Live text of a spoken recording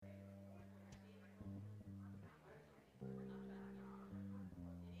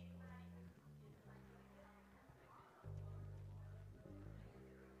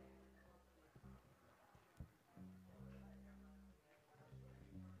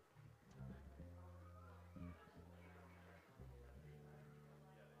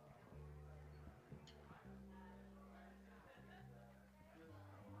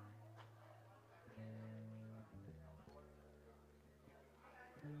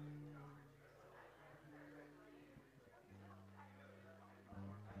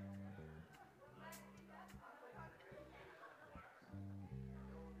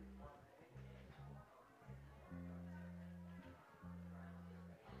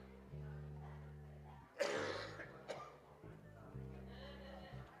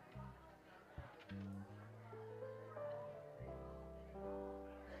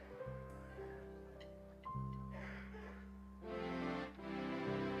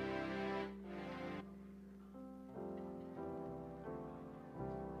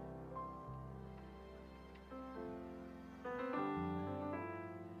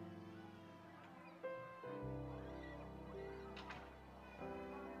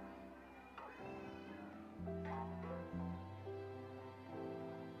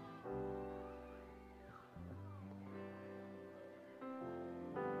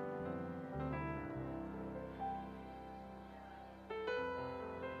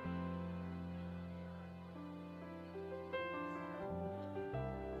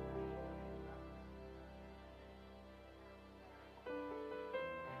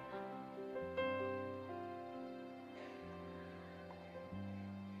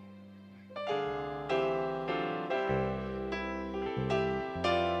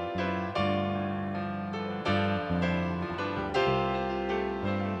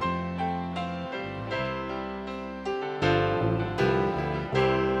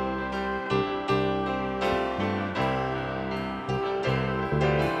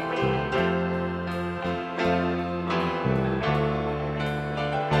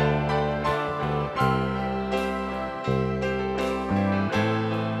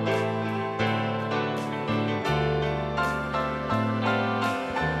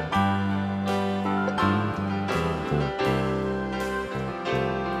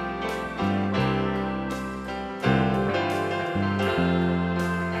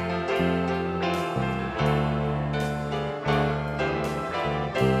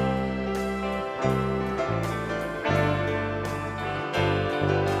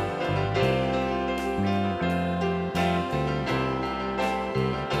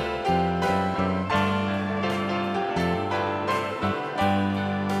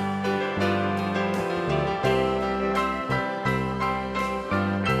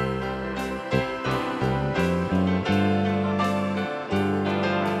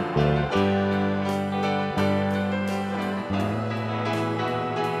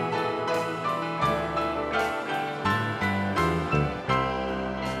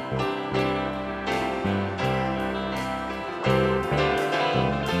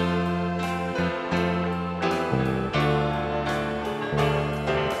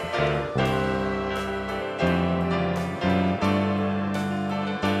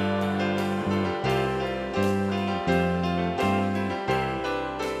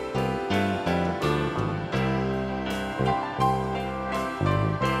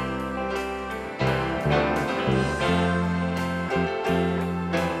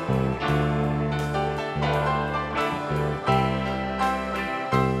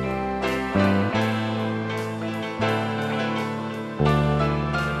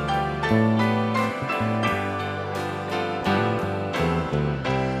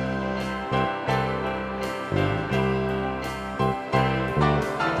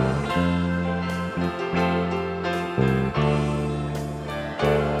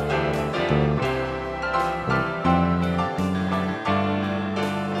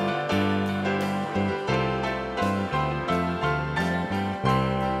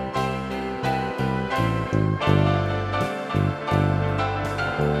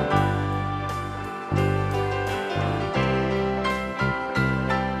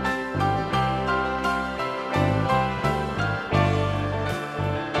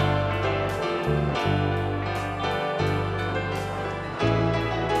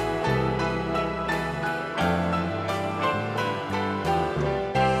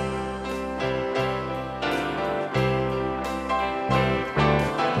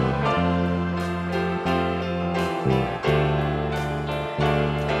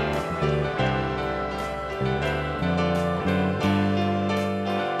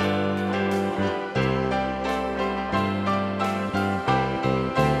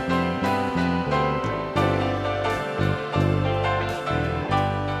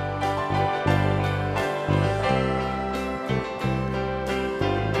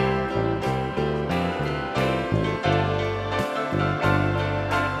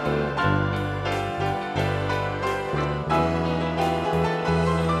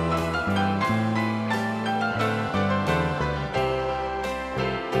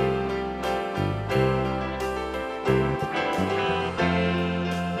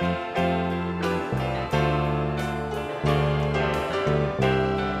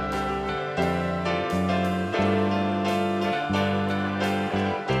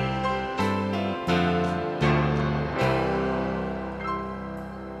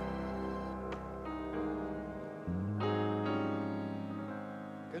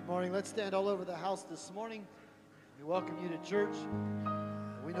morning. Let's stand all over the house this morning. We welcome you to church.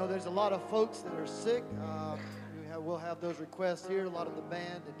 We know there's a lot of folks that are sick. We'll have those requests here. A lot of the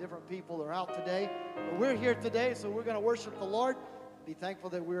band and different people are out today. But we're here today, so we're going to worship the Lord. Be thankful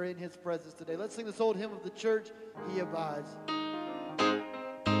that we're in His presence today. Let's sing this old hymn of the church, He Abides.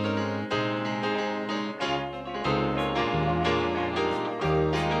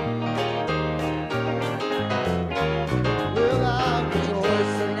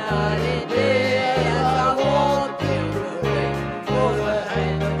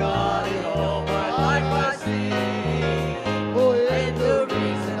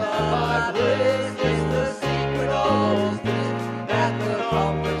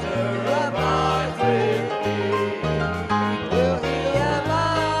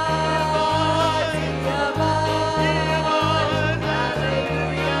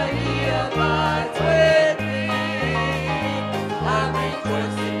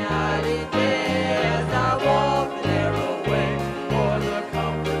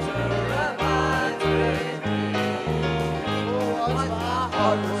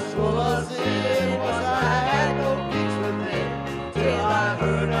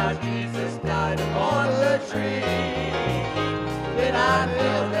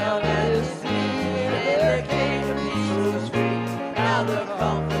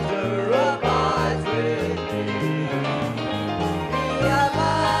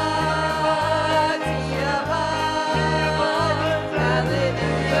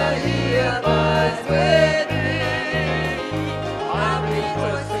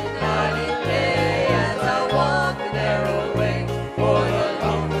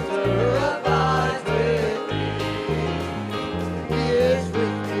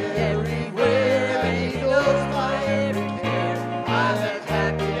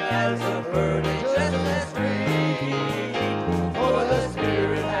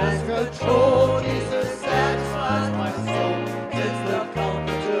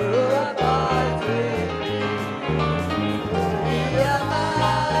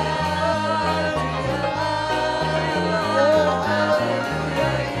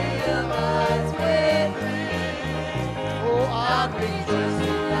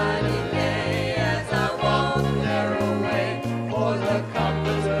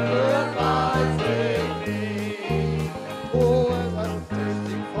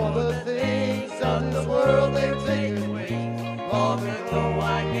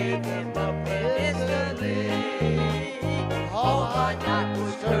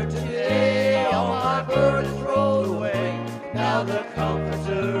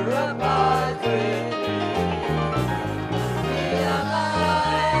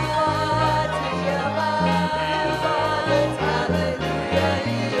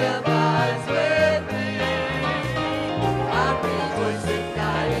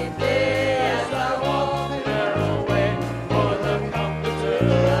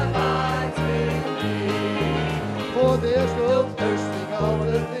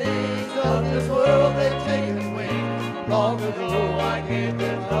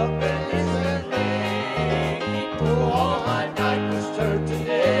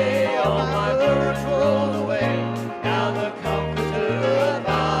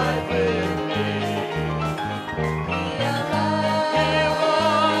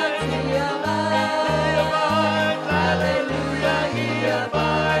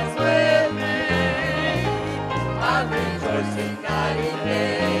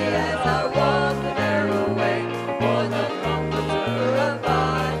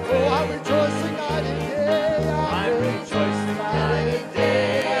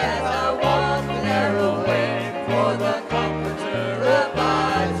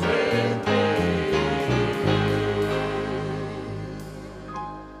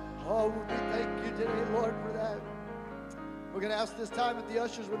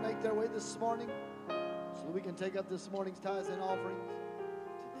 Take up this morning's tithes and offerings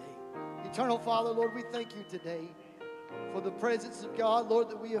today. Eternal Father, Lord, we thank you today for the presence of God, Lord,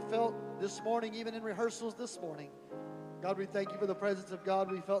 that we have felt this morning, even in rehearsals this morning. God, we thank you for the presence of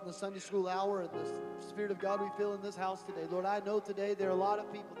God we felt in the Sunday school hour and the Spirit of God we feel in this house today. Lord, I know today there are a lot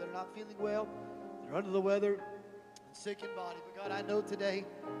of people that are not feeling well. They're under the weather and sick in body. But God, I know today,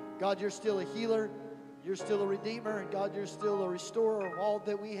 God, you're still a healer. You're still a redeemer. And God, you're still a restorer of all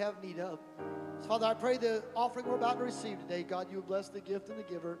that we have need of. So, Father, I pray the offering we're about to receive today, God, you will bless the gift and the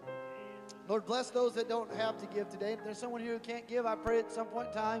giver. Lord, bless those that don't have to give today. If there's someone here who can't give, I pray at some point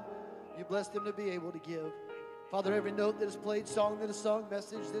in time, you bless them to be able to give. Father, every note that is played, song that is sung,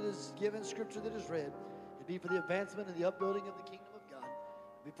 message that is given, scripture that is read, it be for the advancement and the upbuilding of the kingdom of God.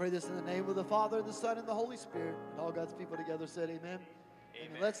 We pray this in the name of the Father, the Son, and the Holy Spirit. And all God's people together said amen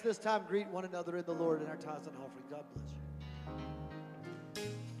Amen. Let's this time greet one another in the Lord in our tithes and offering. God bless you.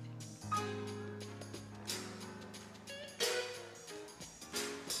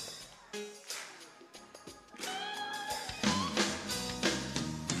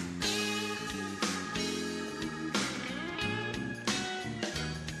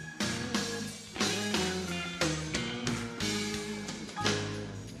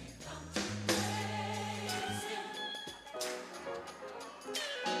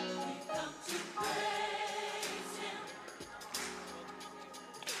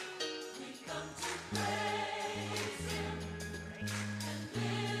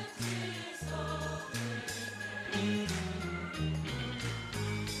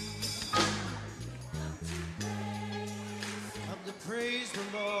 Praise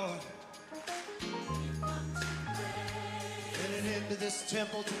the Lord. Headed into this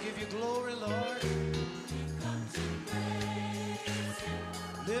temple to give you glory, Lord.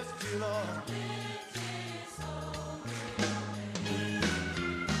 Lift you, Lord.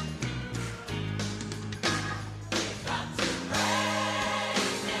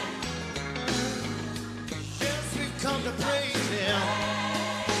 Yes, we've come to praise Him.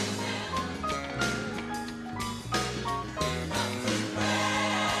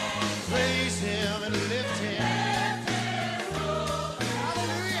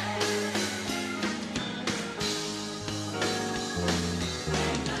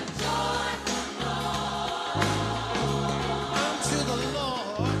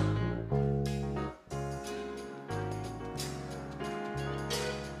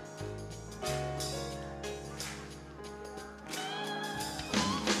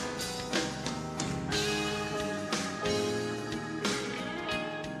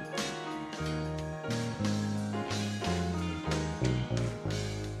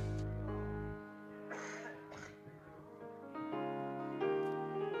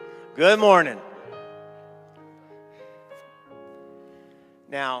 Good morning.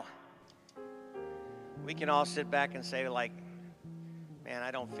 Now, we can all sit back and say, like, man, I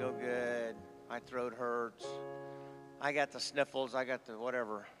don't feel good. My throat hurts. I got the sniffles. I got the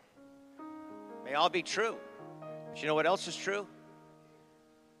whatever. May all be true. But you know what else is true?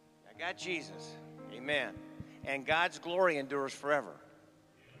 I got Jesus. Amen. And God's glory endures forever.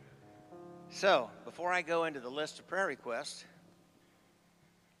 So, before I go into the list of prayer requests,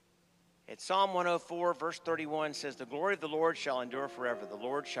 it's Psalm 104, verse 31 says, the glory of the Lord shall endure forever. The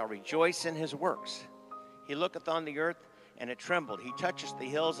Lord shall rejoice in his works. He looketh on the earth, and it trembled. He toucheth the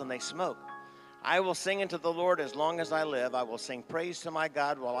hills, and they smoke. I will sing unto the Lord as long as I live. I will sing praise to my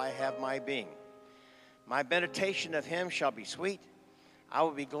God while I have my being. My meditation of him shall be sweet. I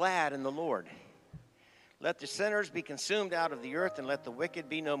will be glad in the Lord. Let the sinners be consumed out of the earth, and let the wicked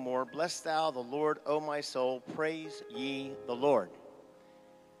be no more. Bless thou the Lord, O my soul. Praise ye the Lord.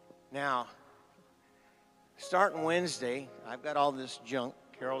 Now, starting Wednesday, I've got all this junk.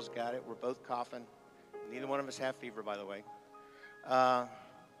 Carol's got it. We're both coughing. Neither one of us have fever, by the way. And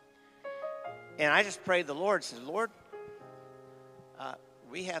I just prayed the Lord, said, Lord,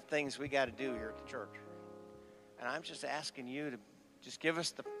 we have things we got to do here at the church. And I'm just asking you to just give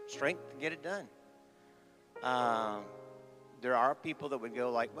us the strength to get it done. There are people that would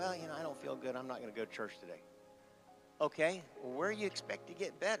go like, well, I don't feel good. I'm not going to go to church today. Okay, well, where do you expect to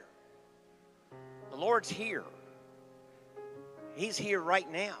get better? The Lord's here. He's here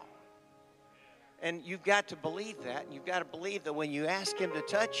right now. And you've got to believe that. And you've got to believe that when you ask him to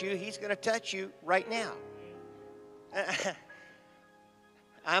touch you, he's going to touch you right now.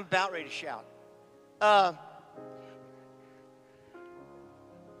 I'm about ready to shout.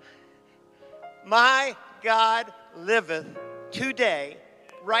 My God liveth today,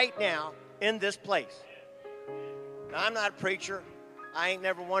 right now, in this place. Now, I'm not a preacher. I ain't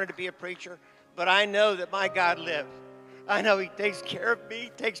never wanted to be a preacher. But I know that my God lives. I know he takes care of me. He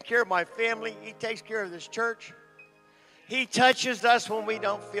takes care of my family. He takes care of this church. He touches us when we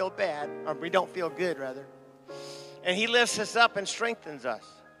don't feel bad, or we don't feel good, rather. And he lifts us up and strengthens us.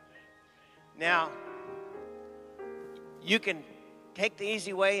 Now, you can take the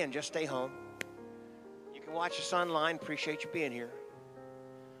easy way and just stay home. You can watch us online. Appreciate you being here.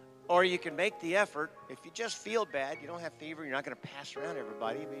 Or you can make the effort. If you just feel bad, you don't have fever, you're not going to pass around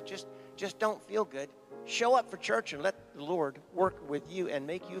everybody, but you just don't feel good, show up for church and let the Lord work with you and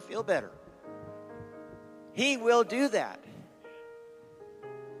make you feel better. He will do that.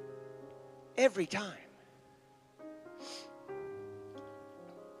 Every time.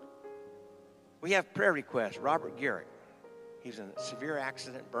 We have prayer requests. Robert Garrett. He's in a severe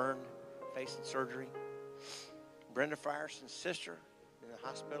accident, burned, facing surgery. Brenda Frierson's sister in the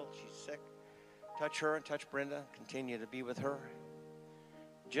hospital. She's sick. Touch her and touch Brenda. Continue to be with her.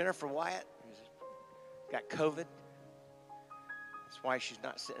 Jennifer Wyatt, who's got COVID. That's why she's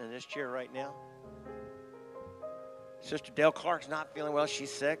not sitting in this chair right now. Sister Dale Clark's not feeling well.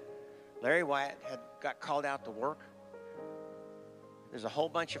 She's sick. Larry Wyatt got called out to work. There's a whole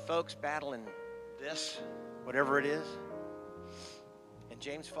bunch of folks battling this, whatever it is. And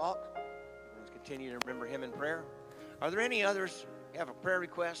James Falk, let's continue to remember him in prayer. Are there any others who have a prayer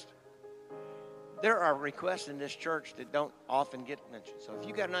request? There are requests in this church that don't often get mentioned. So if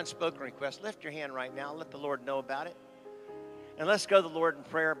you got an unspoken request, lift your hand right now. Let the Lord know about it. And let's go to the Lord in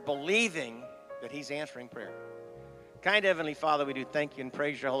prayer, believing that he's answering prayer. Kind Heavenly Father, we do thank you and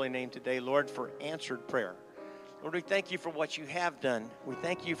praise your holy name today, Lord, for answered prayer. Lord, we thank you for what you have done. We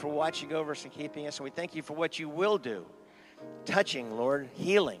thank you for watching over us and keeping us. And we thank you for what you will do. Touching, Lord,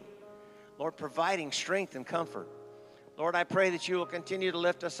 healing. Lord, providing strength and comfort. Lord, I pray that you will continue to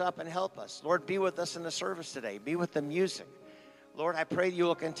lift us up and help us. Lord, be with us in the service today. Be with the music. Lord, I pray you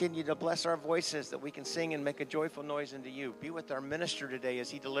will continue to bless our voices that we can sing and make a joyful noise unto you. Be with our minister today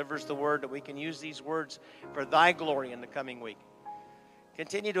as he delivers the word, that we can use these words for thy glory in the coming week.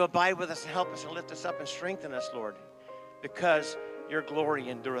 Continue to abide with us and help us and lift us up and strengthen us, Lord, because your glory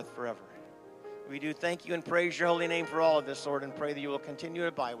endureth forever. We do thank you and praise your holy name for all of this, Lord, and pray that you will continue to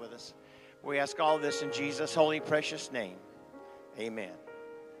abide with us. We ask all this in Jesus' holy, precious name. Amen.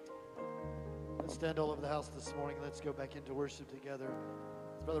 Let's stand all over the house this morning. Let's go back into worship together.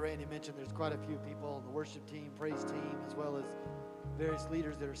 As Brother Randy mentioned, there's quite a few people on the worship team, praise team, as well as various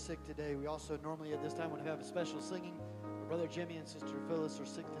leaders that are sick today. We also normally at this time would have a special singing. Brother Jimmy and Sister Phyllis are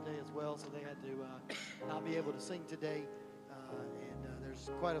sick today as well, so they had to not be able to sing today. And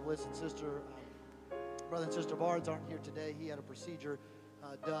there's quite a list. And Brother and Sister Barnes aren't here today. He had a procedure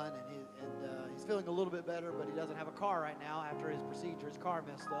done, and he's feeling a little bit better, but he doesn't have a car right now after his procedure. His car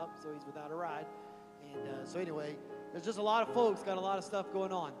messed up, so he's without a ride. And so anyway, there's just a lot of folks got a lot of stuff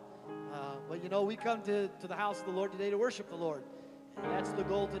going on. But you know, we come to the house of the Lord today to worship the Lord. And that's the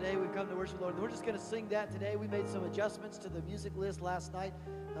goal today. We've come to worship the Lord. And we're just going to sing that today. We made some adjustments to the music list last night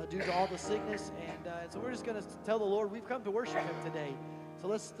due to all the sickness. And so we're just going to tell the Lord we've come to worship him today. So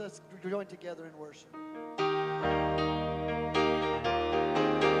let's join together in worship.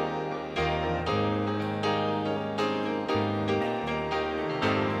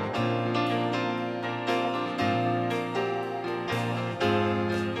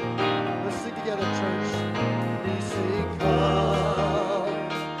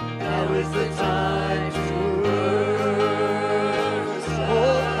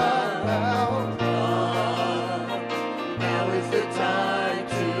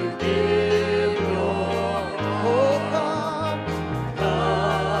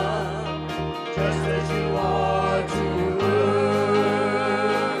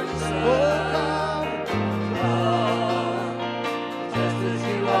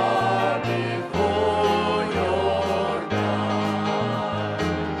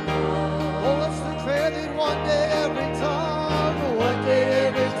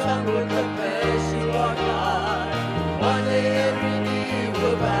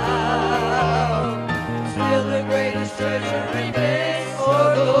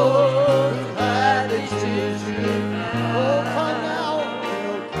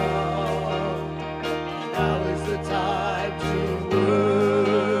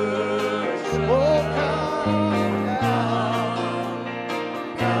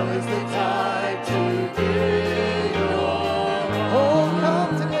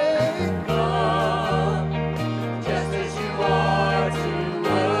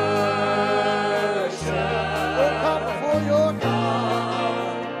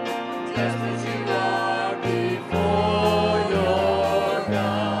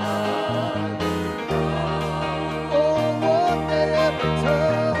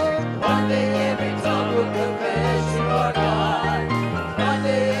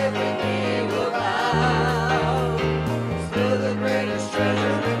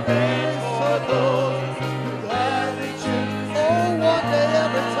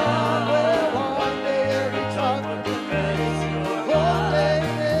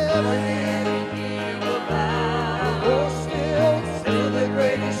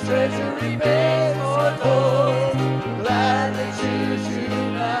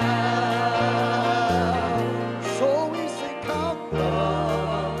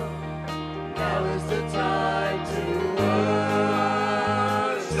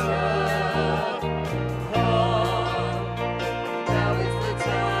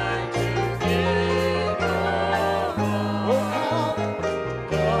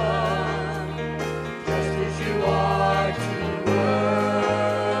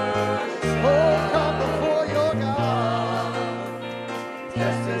 Oh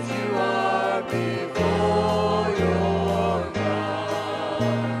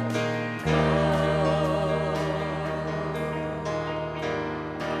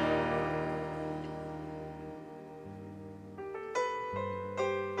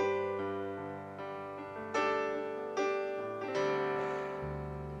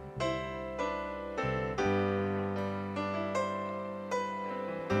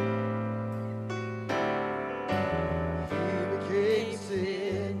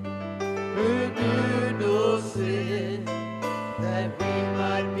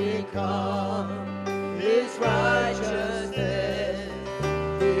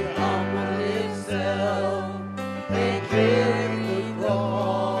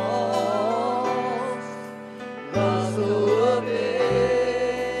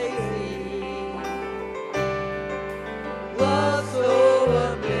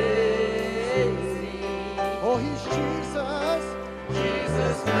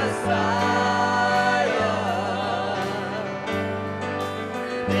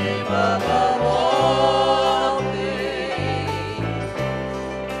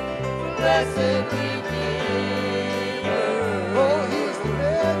How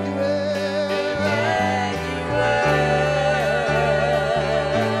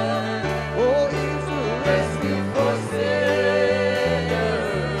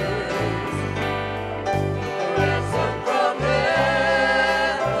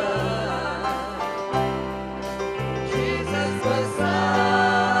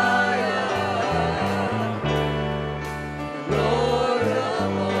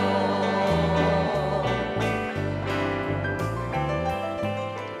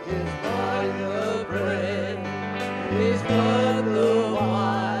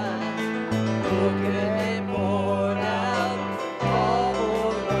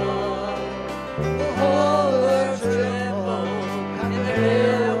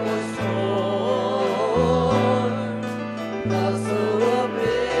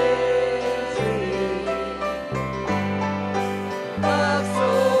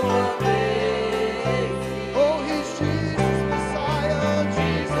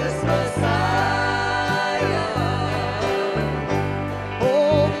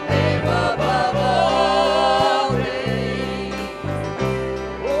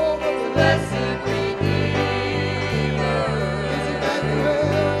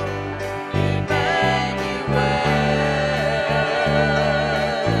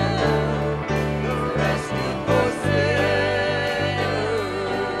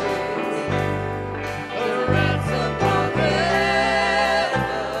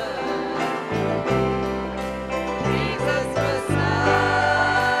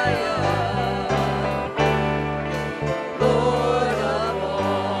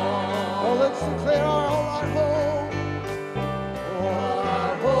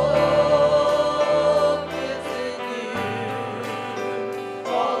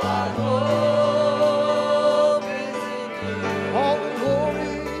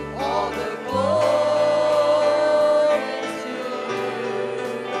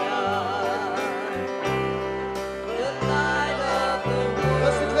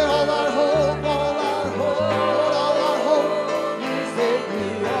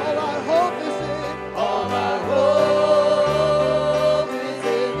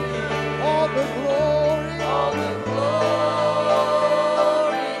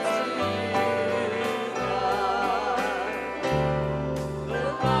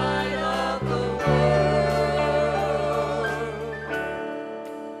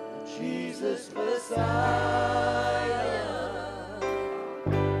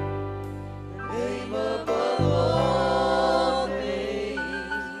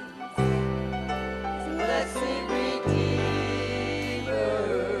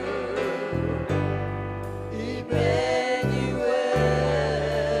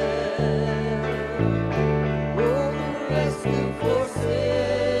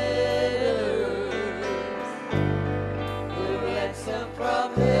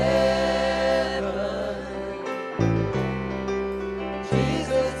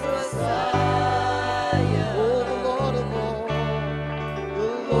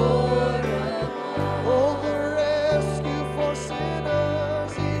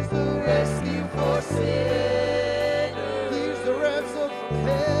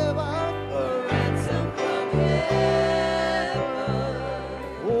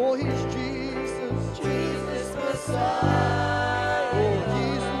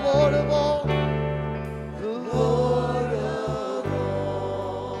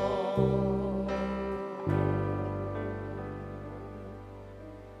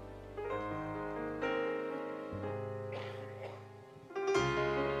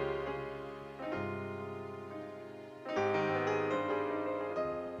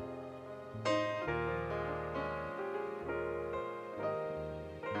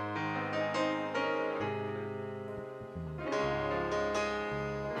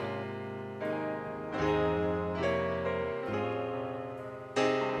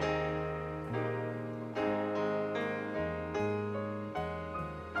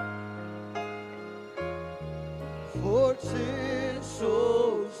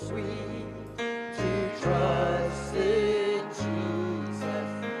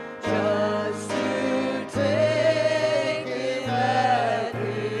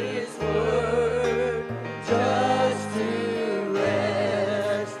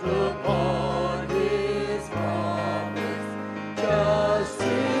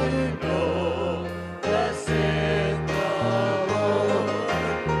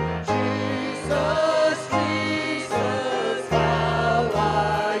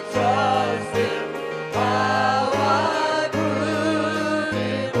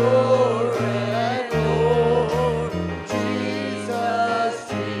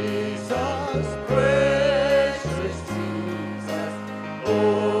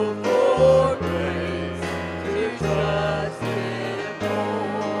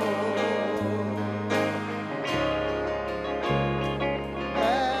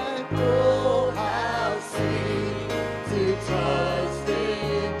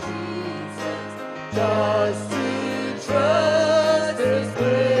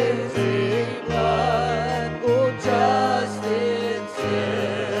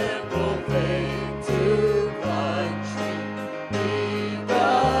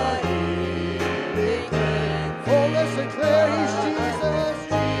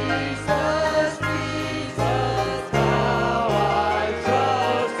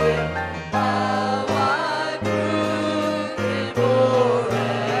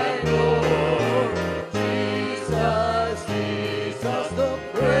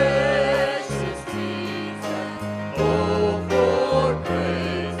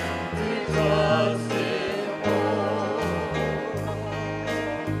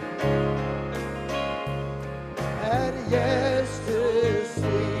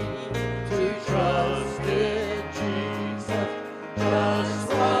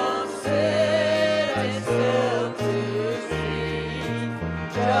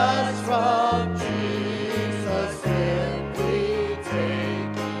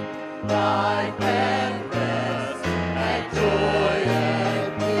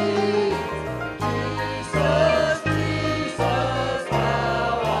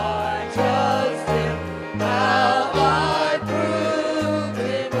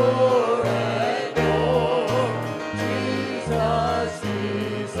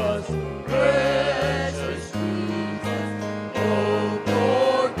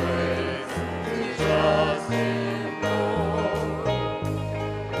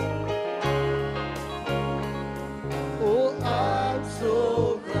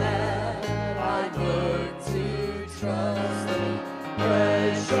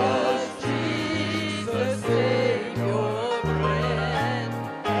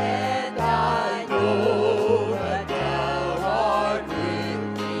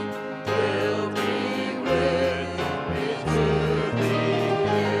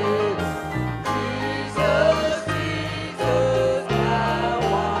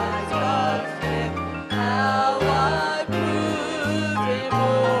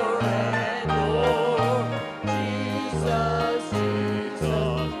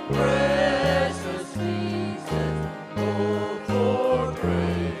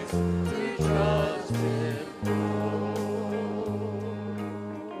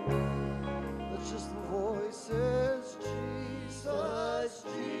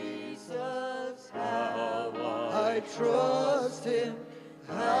trust Him,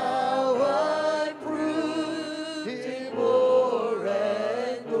 how I prove Him more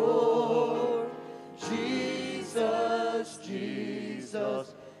and more. Jesus,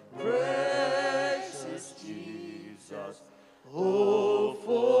 Jesus, precious Jesus, oh,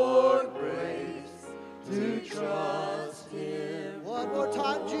 for grace to trust Him. One more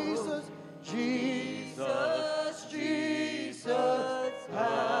time, Jesus. Jesus, Jesus,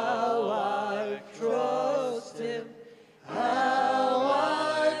 how I trust Him, how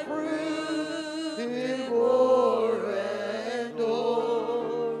I prove Him more and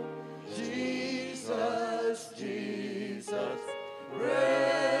more. Jesus, Jesus,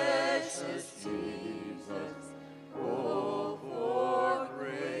 precious Jesus, oh, for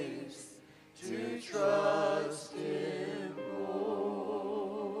grace to trust Him more.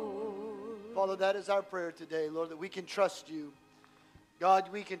 Father, that is our prayer today, Lord, that we can trust You. God,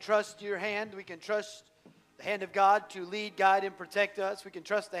 we can trust Your hand. We can trust the hand of God to lead, guide, and protect us. We can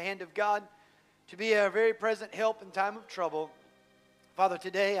trust the hand of God to be a very present help in time of trouble. Father,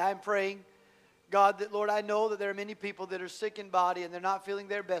 today I'm praying, God, that, Lord, I know that there are many people that are sick in body and they're not feeling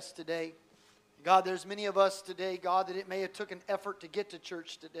their best today. God, there's many of us today, God, that it may have took an effort to get to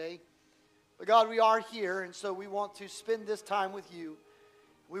church today. But God, we are here, and so we want to spend this time with You.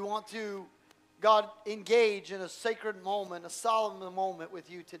 We want to, God, engage in a sacred moment, a solemn moment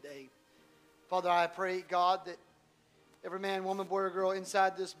with You today. Father, I pray, God, that every man, woman, boy, or girl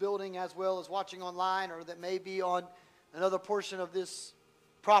inside this building, as well as watching online, or that may be on another portion of this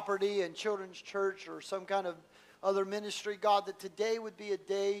property and children's church or some kind of other ministry, God, that today would be a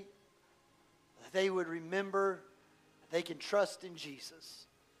day that they would remember they can trust in Jesus.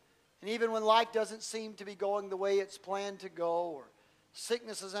 And even when life doesn't seem to be going the way it's planned to go, or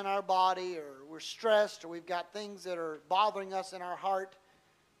sickness is in our body, or we're stressed, or we've got things that are bothering us in our heart,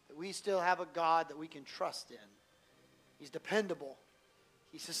 that we still have a God that we can trust in. He's dependable.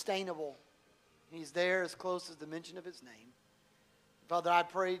 He's sustainable. He's there as close as the mention of His name. Father, I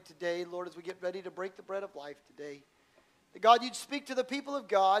pray today, Lord, as we get ready to break the bread of life today, that God, You'd speak to the people of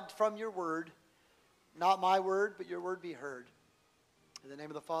God from Your word. Not my word, but Your word be heard. In the name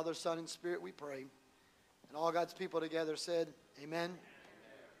of the Father, Son, and Spirit we pray. And all God's people together said, amen.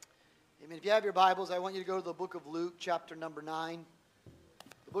 Amen. If you have your Bibles, I want you to go to the book of Luke, chapter number 9.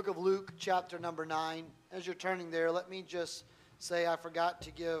 The book of Luke, chapter number 9. As you're turning there, let me just say I forgot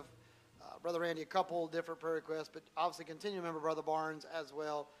to give Brother Randy a couple different prayer requests, but obviously continue to remember Brother Barnes as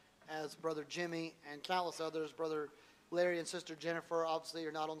well as Brother Jimmy and countless others. Brother Larry and Sister Jennifer obviously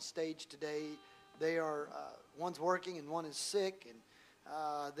are not on stage today. They are, one's working and one is sick, and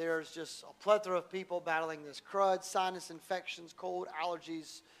there's just a plethora of people battling this crud, sinus infections, cold,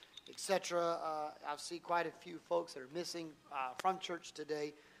 allergies, etc. I see quite a few folks that are missing from church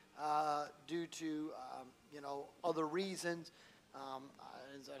today due to, other reasons.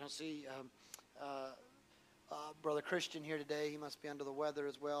 I don't see Brother Christian here today. He must be under the weather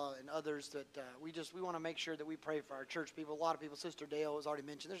as well, and others that we want to make sure that we pray for our church people. A lot of people, Sister Dale has already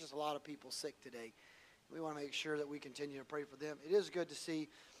mentioned, there's just a lot of people sick today. We want to make sure that we continue to pray for them. It is good to see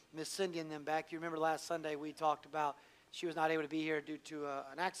Miss Cindy and them back. You remember last Sunday we talked about she was not able to be here due to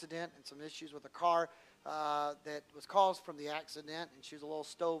an accident and some issues with a car that was caused from the accident, and she was a little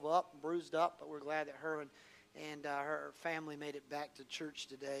stove up, bruised up, but we're glad that her and her family made it back to church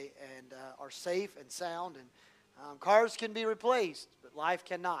today and are safe and sound. And cars can be replaced, but life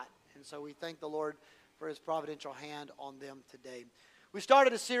cannot. And so we thank the Lord for His providential hand on them today. We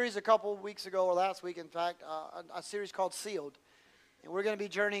started a series a couple weeks ago, or last week in fact, a series called S.E.A.L.s. And we're going to be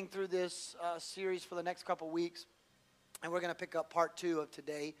journeying through this series for the next couple weeks. And we're going to pick up part 2 of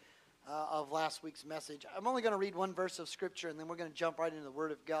today of last week's message. I'm only going to read one verse of Scripture, and then we're going to jump right into the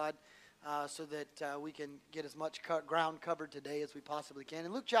Word of God. So that we can get as much ground covered today as we possibly can.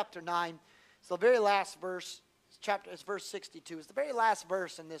 In Luke chapter 9, it's the very last verse, it's verse 62. It's the very last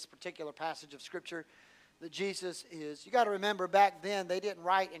verse in this particular passage of Scripture that Jesus is. You got to remember, back then, they didn't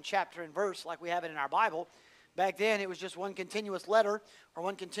write in chapter and verse like we have it in our Bible. Back then, it was just one continuous letter or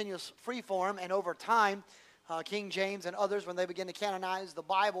one continuous free form, and over time, King James and others, when they began to canonize the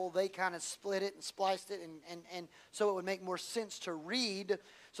Bible, they kind of split it and spliced it, and so it would make more sense to read.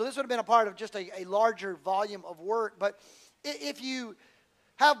 So this would have been a part of just a larger volume of work. But if you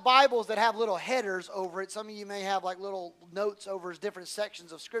have Bibles that have little headers over it, some of you may have like little notes over different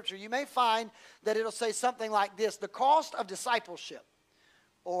sections of Scripture, you may find that it'll say something like this: the cost of discipleship,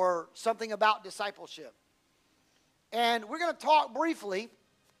 or something about discipleship. And we're going to talk briefly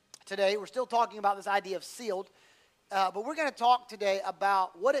today. We're still talking about this idea of sealed, but we're going to talk today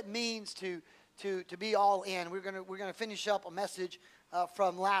about what it means to be all in. We're going to finish up a message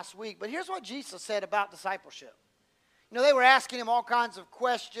from last week. But here's what Jesus said about discipleship. You know, they were asking him all kinds of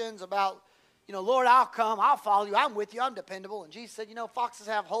questions about, you know, Lord, I'll come, I'll follow you, I'm with you, I'm dependable. And Jesus said, you know, foxes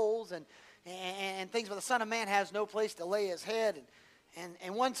have holes and things, but the Son of Man has no place to lay his head.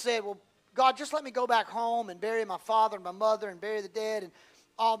 And one said, well, God, just let me go back home and bury my father and my mother and bury the dead and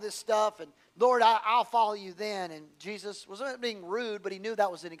all this stuff. And Lord, I'll follow you then. And Jesus wasn't being rude, but he knew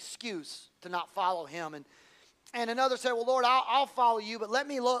that was an excuse to not follow him. And another said, well, Lord, I'll follow you, but let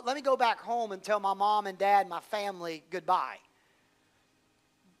me go back home and tell my mom and dad and my family goodbye.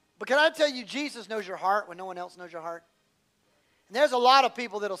 But can I tell you, Jesus knows your heart when no one else knows your heart? And there's a lot of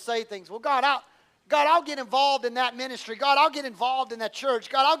people that'll say things, well, God, I'll get involved in that ministry. God, I'll get involved in that church.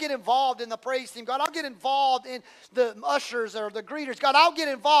 God, I'll get involved in the praise team. God, I'll get involved in the ushers or the greeters. God, I'll get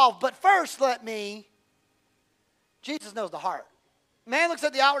involved. But first, Jesus knows the heart. Man looks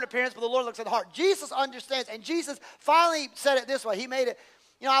at the outward appearance, but the Lord looks at the heart. Jesus understands, and Jesus finally said it this way. He made it,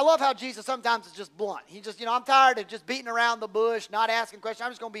 you know, I love how Jesus sometimes is just blunt. He just, you know, I'm tired of just beating around the bush, not asking questions.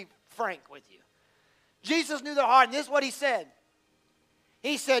 I'm just going to be frank with you. Jesus knew their heart, and this is what he said.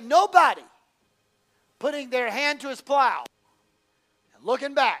 He said, nobody putting their hand to his plow and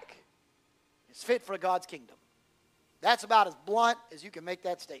looking back is fit for God's kingdom. That's about as blunt as you can make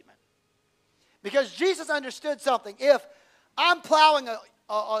that statement. Because Jesus understood something. If I'm plowing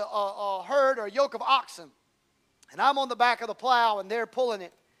a herd or a yoke of oxen, and I'm on the back of the plow and they're pulling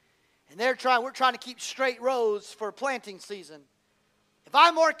it, and we're trying to keep straight rows for planting season. If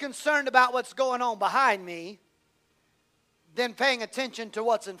I'm more concerned about what's going on behind me than paying attention to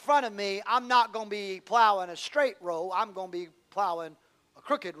what's in front of me, I'm not going to be plowing a straight row. I'm going to be plowing a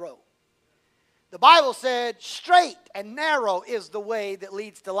crooked row. The Bible said straight and narrow is the way that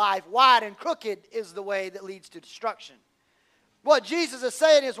leads to life. Wide and crooked is the way that leads to destruction. What Jesus is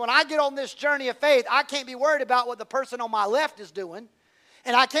saying is when I get on this journey of faith, I can't be worried about what the person on my left is doing.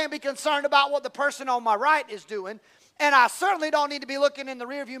 And I can't be concerned about what the person on my right is doing. And I certainly don't need to be looking in the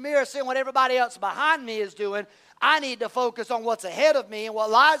rearview mirror seeing what everybody else behind me is doing. I need to focus on what's ahead of me and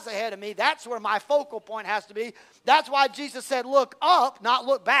what lies ahead of me. That's where my focal point has to be. That's why Jesus said, look up, not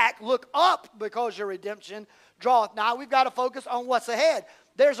look back. Look up because your redemption draweth nigh. We've got to focus on what's ahead.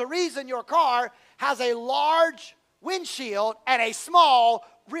 There's a reason your car has a large windshield and a small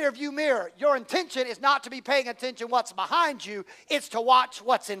rear view mirror. Your intention is not to be paying attention what's behind you. It's to watch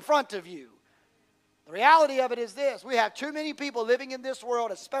what's in front of you. The reality of it is this. We have too many people living in this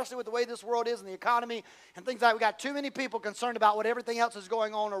world, especially with the way this world is and the economy and things like that. We got too many people concerned about what everything else is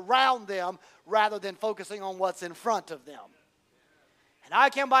going on around them rather than focusing on what's in front of them. And I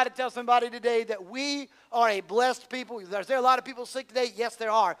came by to tell somebody today that we are a blessed people. Is there a lot of people sick today? Yes,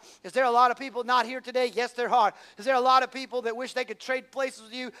 there are. Is there a lot of people not here today? Yes, there are. Is there a lot of people that wish they could trade places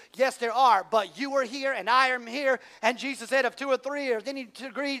with you? Yes, there are. But you are here and I am here. And Jesus said, if two or three or any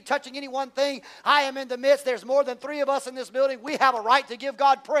degree touching any one thing, I am in the midst. There's more than three of us in this building. We have a right to give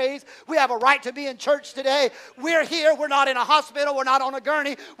God praise. We have a right to be in church today. We're here. We're not in a hospital. We're not on a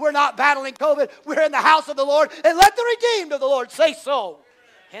gurney. We're not battling COVID. We're in the house of the Lord. And let the redeemed of the Lord say so.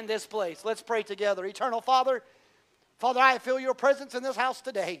 In this place. Let's pray together. Eternal Father, I feel your presence in this house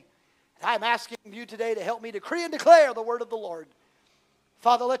today. And I'm asking you today to help me decree and declare the word of the Lord.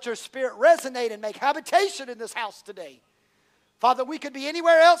 Father, let your spirit resonate and make habitation in this house today. Father, we could be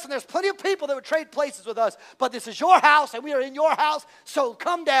anywhere else, and there's plenty of people that would trade places with us, but this is your house, and we are in your house, so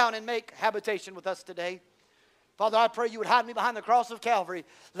come down and make habitation with us today. Father, I pray you would hide me behind the cross of Calvary.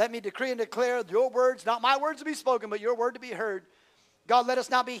 Let me decree and declare your words, not my words to be spoken, but your word to be heard. God, let us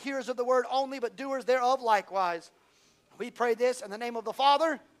not be hearers of the word only, but doers thereof likewise. We pray this in the name of the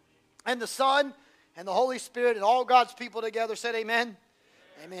Father, and the Son, and the Holy Spirit, and all God's people together said amen.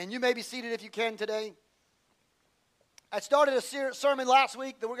 Amen. You may be seated if you can today. I started a sermon last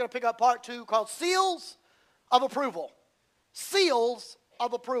week that we're going to pick up part 2 called Seals of Approval. Seals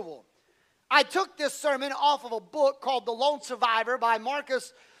of Approval. I took this sermon off of a book called The Lone Survivor by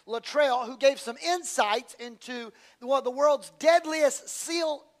Marcus Luttrell, who gave some insights into one of the world's deadliest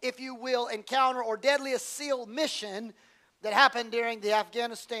SEAL, if you will, encounter or deadliest SEAL mission that happened during the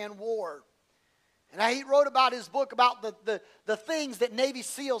Afghanistan war. And he wrote about his book about the things that Navy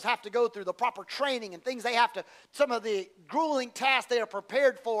SEALs have to go through, the proper training and things they have to, some of the grueling tasks they are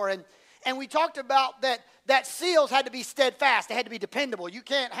prepared for. And we talked about that SEALs had to be steadfast. They had to be dependable. You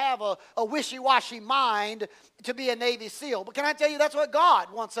can't have a wishy-washy mind to be a Navy SEAL. But can I tell you, that's what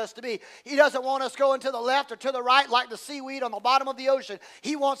God wants us to be. He doesn't want us going to the left or to the right like the seaweed on the bottom of the ocean.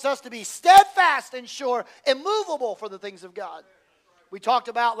 He wants us to be steadfast and sure, immovable for the things of God. We talked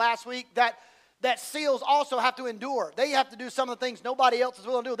about last week that that SEALs also have to endure. They have to do some of the things nobody else is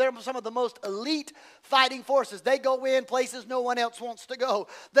willing to do. They're some of the most elite fighting forces. They go in places no one else wants to go.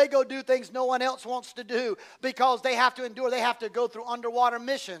 They go do things no one else wants to do because they have to endure. They have to go through underwater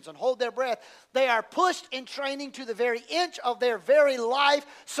missions and hold their breath. They are pushed in training to the very inch of their very life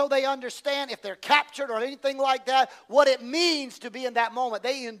so they understand if they're captured or anything like that, what it means to be in that moment.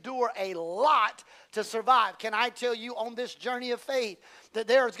 They endure a lot to survive. Can I tell you on this journey of faith that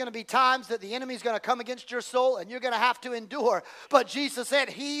there's going to be times that the enemy's going to come against your soul and you're going to have to endure. But Jesus said,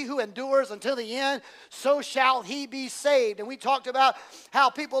 he who endures until the end, so shall he be saved. And we talked about how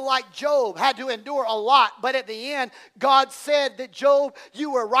people like Job had to endure a lot. But at the end, God said that Job,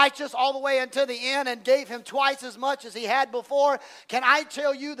 you were righteous all the way until the end and gave him twice as much as he had before. Can I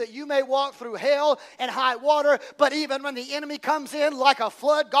tell you that you may walk through hell and high water, but even when the enemy comes in like a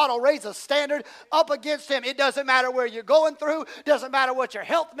flood, God will raise a standard up against him. It doesn't matter where you're going through, doesn't matter what your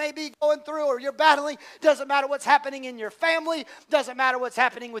health may be going through or you're battling, doesn't matter what's happening in your family, doesn't matter what's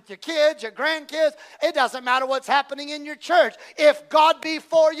happening with your kids, your grandkids, it doesn't matter what's happening in your church. If God be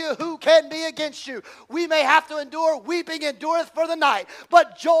for you, who can be against you? We may have to endure, weeping endureth for the night,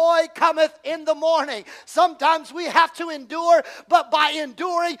 but joy cometh in the morning. Sometimes we have to endure, but by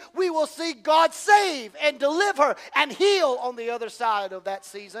enduring, we will see God save and deliver and heal on the other side of that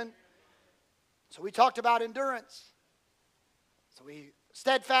season. So we talked about endurance. So we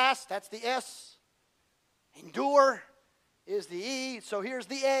steadfast, that's the S. Endure is the E. So here's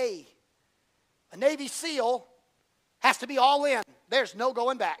the A. A Navy SEAL has to be all in. There's no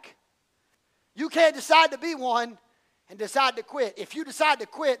going back. You can't decide to be one and decide to quit. If you decide to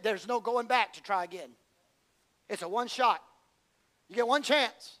quit, there's no going back to try again. It's a one shot. You get one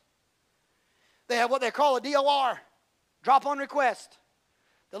chance. They have what they call a DOR, drop on request.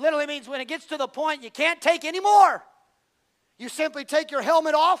 That literally means when it gets to the point you can't take any more, you simply take your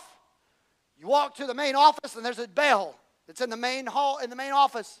helmet off, you walk to the main office, and there's a bell that's in the main hall, in the main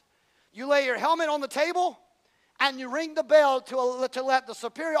office. You lay your helmet on the table, and you ring the bell to let the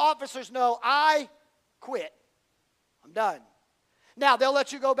superior officers know, I quit. I'm done. Now, they'll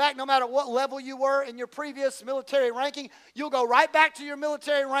let you go back no matter what level you were in your previous military ranking. You'll go right back to your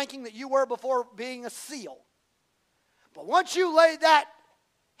military ranking that you were before being a SEAL. But once you lay that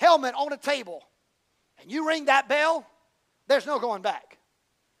helmet on a table and you ring that bell, there's no going back.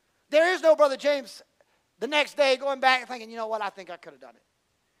 There is no Brother James the next day going back and thinking, you know what, I think I could have done it.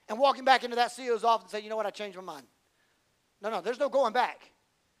 And walking back into that CEO's office and saying, you know what, I changed my mind. No, there's no going back.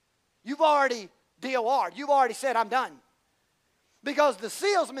 You've already DOR'd. You've already said, I'm done. Because the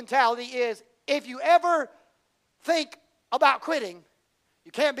SEAL's mentality is, if you ever think about quitting,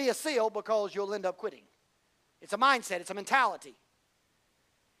 you can't be a SEAL because you'll end up quitting. It's a mindset. It's a mentality.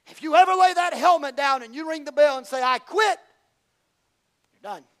 If you ever lay that helmet down and you ring the bell and say, I quit,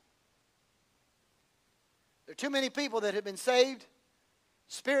 you're done. There are too many people that have been saved,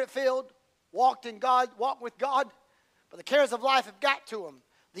 Spirit-filled, walked with God, but the cares of life have got to them.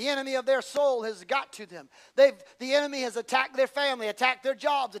 The enemy of their soul has got to them. The enemy has attacked their family, attacked their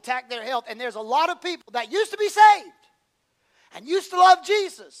jobs, attacked their health. And there's a lot of people that used to be saved and used to love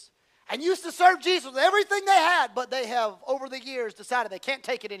Jesus and used to serve Jesus with everything they had, but they have, over the years, decided they can't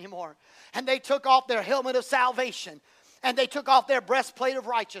take it anymore. And they took off their helmet of salvation. And they took off their breastplate of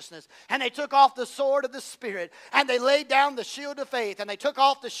righteousness. And they took off the sword of the Spirit. And they laid down the shield of faith. And they took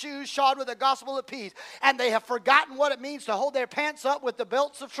off the shoes shod with the gospel of peace. And they have forgotten what it means to hold their pants up with the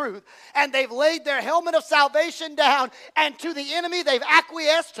belts of truth. And they've laid their helmet of salvation down. And to the enemy, they've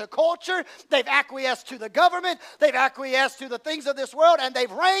acquiesced to culture. They've acquiesced to the government. They've acquiesced to the things of this world. And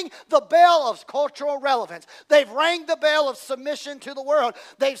they've rang the bell of cultural relevance. They've rang the bell of submission to the world.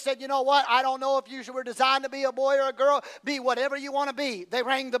 They've said, you know what? I don't know if you were designed to be a boy or a girl. Be whatever you want to be. They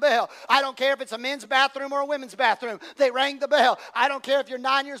rang the bell. I don't care if it's a men's bathroom or a women's bathroom. They rang the bell. I don't care if you're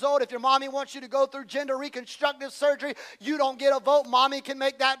 9 years old. If your mommy wants you to go through gender reconstructive surgery, you don't get a vote. Mommy can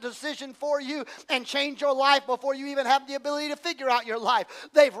make that decision for you and change your life before you even have the ability to figure out your life.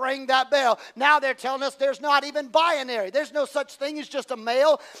 They've rang that bell. Now they're telling us there's not even binary. There's no such thing as just a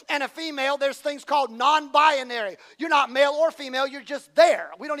male and a female. There's things called non-binary. You're not male or female. You're just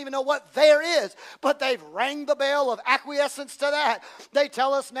there. We don't even know what there is. But they've rang the bell of acquiescence to that. They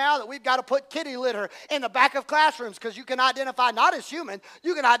tell us now that we've got to put kitty litter in the back of classrooms because you can identify not as human,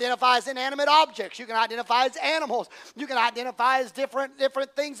 you can identify as inanimate objects, you can identify as animals, you can identify as different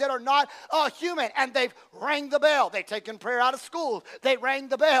things that are not human. And they've rang the bell. They've taken prayer out of schools. They rang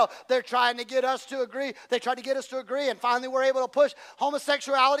the bell. They're trying to get us to agree. They tried to get us to agree, and finally we're able to push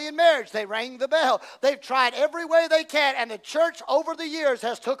homosexuality in marriage. They rang the bell. They've tried every way they can, and the church over the years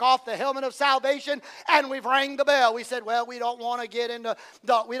has took off the helmet of salvation, and we've rang the bell. We said, well, we don't want to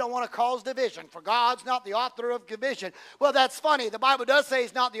we don't want to cause division, for God's not the author of division. Well, that's funny. The Bible does say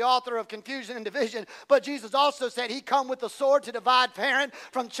he's not the author of confusion and division, but Jesus also said he come with the sword to divide parent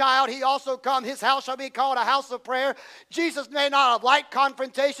from child. He also come, his house shall be called a house of prayer. Jesus may not have liked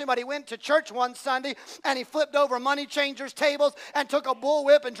confrontation, but he went to church one Sunday and he flipped over money changers' tables and took a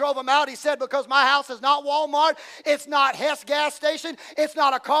bullwhip and drove them out. He said, because my house is not Walmart, it's not Hess gas station, it's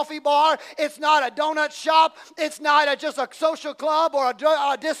not a coffee bar, it's not a donut shop, it's not just a social club or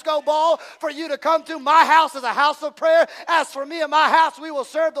a disco ball for you to come to. My house is a house of prayer. As for me and my house, we will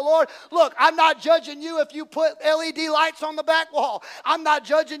serve the Lord. Look, I'm not judging you if you put LED lights on the back wall. I'm not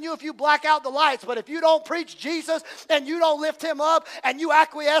judging you if you black out the lights. But if you don't preach Jesus and you don't lift him up and you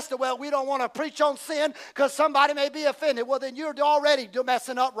acquiesce to, well, we don't want to preach on sin because somebody may be offended, well, then you're already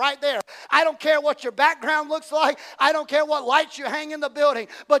messing up right there. I don't care what your background looks like. I don't care what lights you hang in the building.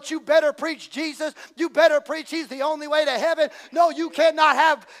 But you better preach Jesus. You better preach he's the only way to heaven. No, you can't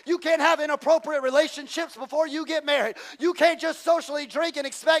have inappropriate relationships before you get married. You can't just socially drink and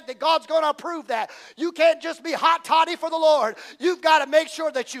expect that God's going to approve that. You can't just be hot toddy for the Lord. You've got to make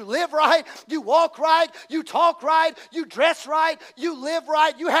sure that you live right, you walk right, you talk right, you dress right, you live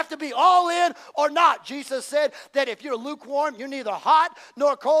right. You have to be all in or not. Jesus said that if you're lukewarm, you're neither hot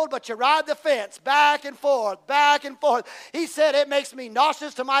nor cold, but you ride the fence back and forth, back and forth. He said it makes me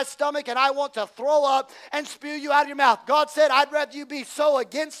nauseous to my stomach and I want to throw up and spew you out of your mouth. God said, I'd rather you be so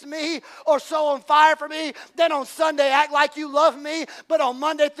against me or so on fire for me than on Sunday act like you love me, but on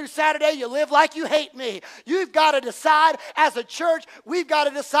Monday through Saturday you live like you hate me. You've got to decide as a church, we've got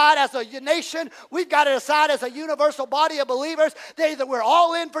to decide as a nation, we've got to decide as a universal body of believers that either we're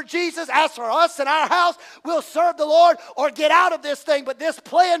all in for Jesus, as for us in our house, we'll serve the Lord, or get out of this thing. But this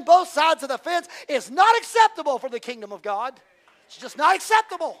playing both sides of the fence is not acceptable for the kingdom of God. It's just not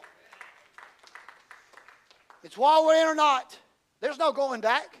acceptable. It's while we're in or not. There's no going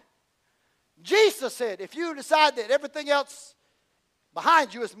back. Jesus said, if you decide that everything else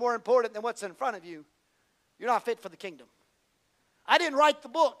behind you is more important than what's in front of you, you're not fit for the kingdom. I didn't write the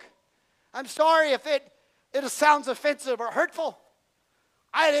book. I'm sorry if it sounds offensive or hurtful.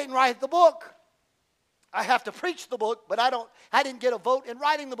 I didn't write the book. I have to preach the book, but I didn't get a vote in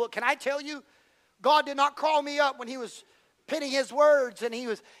writing the book. Can I tell you, God did not call me up when he was penning his words and he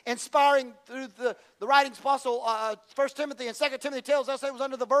was inspiring through the writings. Apostle 1 Timothy and 2 Timothy tells us it was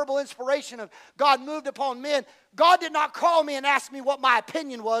under the verbal inspiration of God moved upon men. God did not call me and ask me what my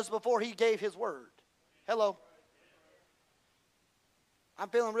opinion was before he gave his word. Hello. I'm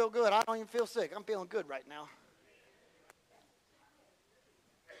feeling real good. I don't even feel sick. I'm feeling good right now.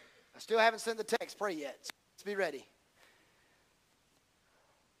 I still haven't sent the text. Pray yet. So let's be ready.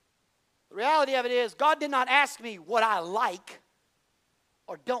 The reality of it is, God did not ask me what I like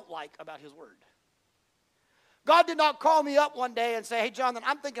or don't like about his word. God did not call me up one day and say, hey, Jonathan,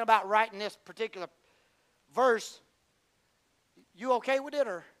 I'm thinking about writing this particular verse. You okay with it,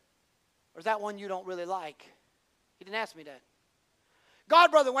 or is that one you don't really like? He didn't ask me that.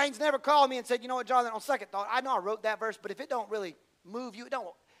 God, Brother Wayne's never called me and said, you know what, Jonathan, on second thought, I know I wrote that verse, but if it don't really move you, if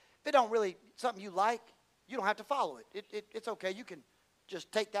it don't really something you like, you don't have to follow it. It's okay. You can just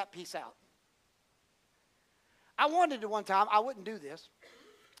take that piece out. I wanted to one time, I wouldn't do this,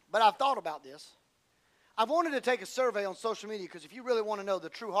 but I've thought about this. I've wanted to take a survey on social media, because if you really want to know the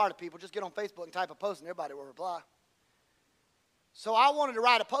true heart of people, just get on Facebook and type a post and everybody will reply. So I wanted to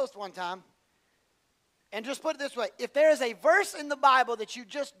write a post one time and just put it this way. If there is a verse in the Bible that you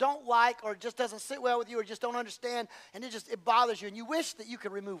just don't like or just doesn't sit well with you or just don't understand and it bothers you and you wish that you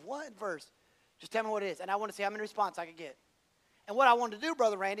could remove one verse, just tell me what it is. And I want to see how many responses I could get. And what I wanted to do,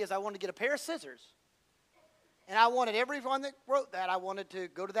 Brother Randy, is I wanted to get a pair of scissors. And I wanted everyone that wrote that, I wanted to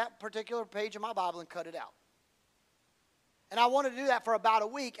go to that particular page of my Bible and cut it out. And I wanted to do that for about a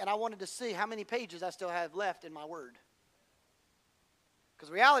week, and I wanted to see how many pages I still have left in my word. Because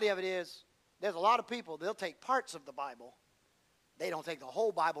the reality of it is, there's a lot of people, they'll take parts of the Bible. They don't take the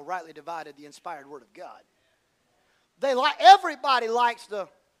whole Bible, rightly divided, the inspired word of God. Everybody likes the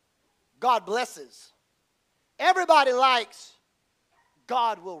God blesses. Everybody likes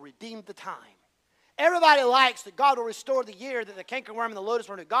God will redeem the time. Everybody likes that God will restore the year, that the cankerworm and the lotus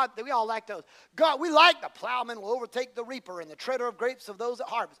worm do. God, we all like those. God, we like the plowman will overtake the reaper and the treader of grapes of those that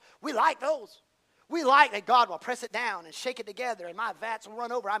harvest. We like those. We like that God will press it down and shake it together and my vats will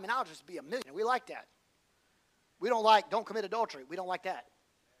run over. I mean, I'll just be a millionaire. We like that. We don't like don't commit adultery. We don't like that.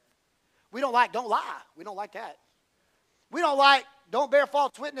 We don't like don't lie. We don't like that. We don't like don't bear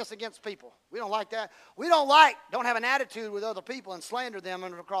false witness against people. We don't like that. We don't like don't have an attitude with other people and slander them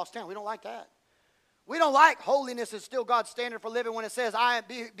across town. We don't like that. We don't like holiness is still God's standard for living when it says,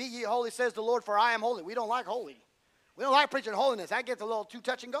 be ye holy, says the Lord, for I am holy. We don't like holy. We don't like preaching holiness. That gets a little too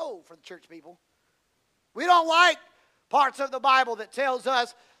touch and go for the church people. We don't like parts of the Bible that tells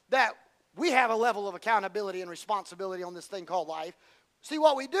us that we have a level of accountability and responsibility on this thing called life. See,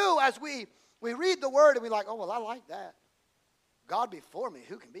 what we do as we read the word and we're like, oh, well, I like that. God before me,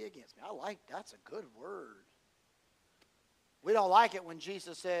 who can be against me? I like, that's a good word. We don't like it when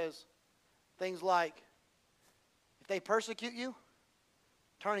Jesus says things like, if they persecute you,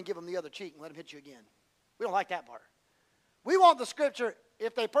 turn and give them the other cheek and let them hit you again. We don't like that part. We want the scripture,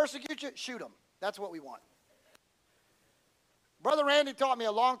 if they persecute you, shoot them. That's what we want. Brother Randy taught me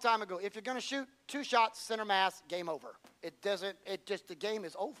a long time ago, if you're going to shoot 2 shots, center mass, game over. The game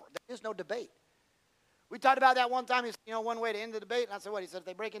is over. There is no debate. We talked about that one time. He said, one way to end the debate. And I said, what? He said, if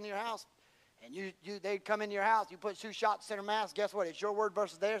they break into your house and they come into your house, you put 2 shots, center mass, guess what? It's your word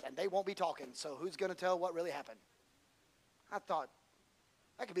versus theirs, and they won't be talking. So who's going to tell what really happened? I thought,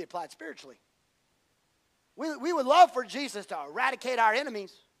 that could be applied spiritually. We would love for Jesus to eradicate our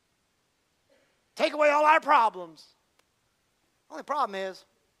enemies, take away all our problems. Only problem is,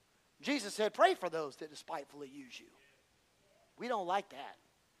 Jesus said, pray for those that despitefully use you. We don't like that.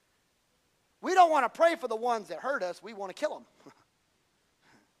 We don't want to pray for the ones that hurt us. We want to kill them.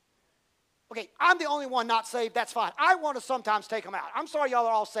 Okay, I'm the only one not saved. That's fine. I want to sometimes take them out. I'm sorry y'all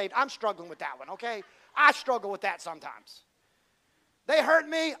are all saved. I'm struggling with that one, okay? I struggle with that sometimes. They hurt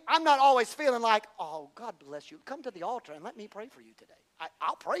me. I'm not always feeling like, oh, God bless you. Come to the altar and let me pray for you today.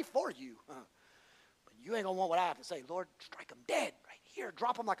 I'll pray for you. But you ain't going to want what I have to say. Lord, strike them dead right here.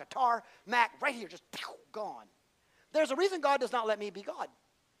 Drop them like a tar mac right here. Just gone. There's a reason God does not let me be God.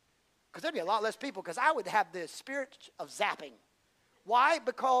 Because there'd be a lot less people, because I would have the spirit of zapping. Why?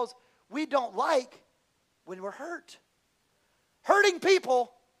 Because we don't like when we're hurt. Hurting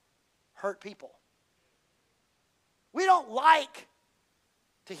people hurt people. We don't like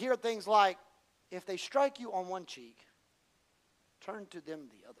to hear things like, if they strike you on one cheek, turn to them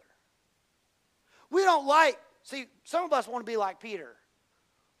the other. We don't like, see, some of us want to be like Peter.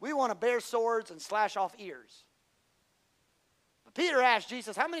 We want to bear swords and slash off ears. But Peter asked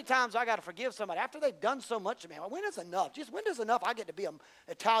Jesus, how many times I got to forgive somebody after they've done so much to me? When is enough? Jesus, when is enough I get to be an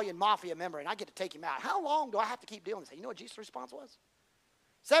Italian mafia member and I get to take him out? How long do I have to keep dealing with this? You know what Jesus' response was?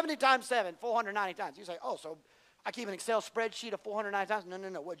 70 times 7, 490 times. You say, oh, so I keep an Excel spreadsheet of 490 times.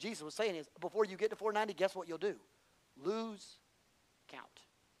 No. What Jesus was saying is, before you get to 490, guess what you'll do? Lose count.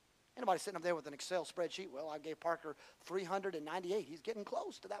 Anybody sitting up there with an Excel spreadsheet? Well, I gave Parker 398. He's getting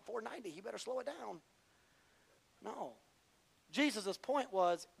close to that 490. He better slow it down. No. Jesus' point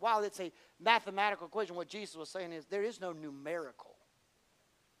was, while it's a mathematical equation, what Jesus was saying is, there is no numerical.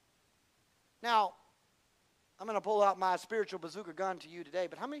 Now, I'm going to pull out my spiritual bazooka gun to you today,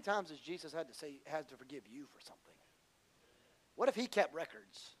 but how many times has Jesus had to forgive you for something? What if he kept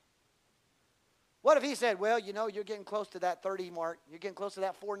records? What if he said, well, you're getting close to that 30 mark. You're getting close to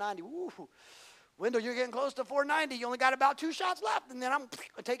that 490. Woo. Wendell, you're getting close to 490. You only got about 2 shots left, and then I'm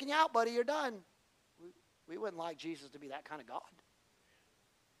taking you out, buddy. You're done. We wouldn't like Jesus to be that kind of God.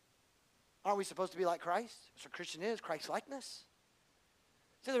 Aren't we supposed to be like Christ? That's what Christian is, Christ-likeness.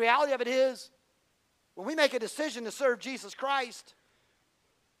 See, the reality of it is, when we make a decision to serve Jesus Christ,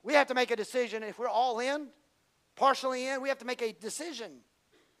 we have to make a decision. If we're all in, partially in, we have to make a decision.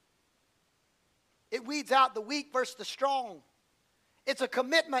 It weeds out the weak versus the strong. It's a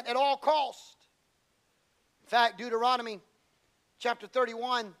commitment at all cost. In fact, Deuteronomy chapter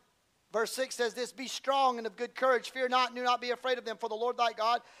 31, verse 6 says this, be strong and of good courage. Fear not, and do not be afraid of them, for the Lord thy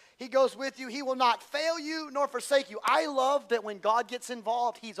God, he goes with you. He will not fail you nor forsake you. I love that when God gets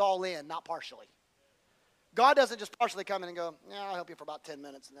involved, he's all in, not partially. God doesn't just partially come in and go, yeah, I'll help you for about 10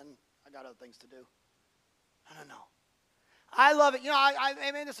 minutes, and then I got other things to do. No. I love it.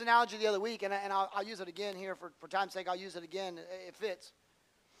 I made this analogy the other week, and I'll use it again here for time's sake. I'll use it again. It fits.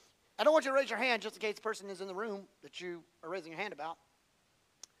 I don't want you to raise your hand just in case the person is in the room that you are raising your hand about.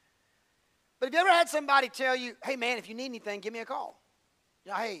 But have you ever had somebody tell you, hey, man, if you need anything, give me a call.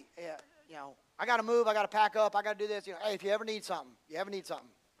 Hey, I got to move. I got to pack up. I got to do this. Hey, if you ever need something,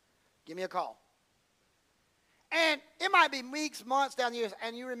 give me a call. And it might be weeks, months down the years,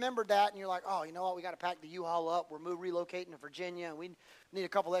 and you remember that, and you're like, oh, you know what, we got to pack the U-Haul up. We're relocating to Virginia, and we need a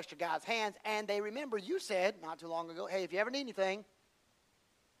couple extra guys' hands. And they remember you said not too long ago, hey, if you ever need anything,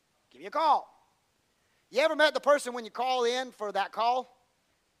 give me a call. You ever met the person when you call in for that call,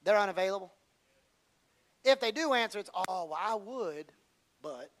 they're unavailable? If they do answer, it's, oh, well, I would,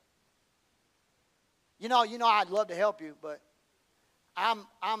 but. I'd love to help you, but I'm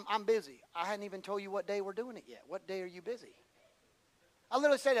busy. I hadn't even told you what day we're doing it yet. What day are you busy? I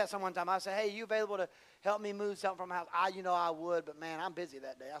literally say that one time. I say, hey, you available to help me move something from my house? I would, but man, I'm busy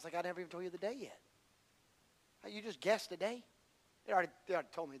that day. I was like, I never even told you the day yet. You just guessed today? They already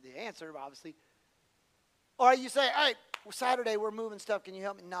told me the answer, obviously. Or you say, hey, Saturday we're moving stuff. Can you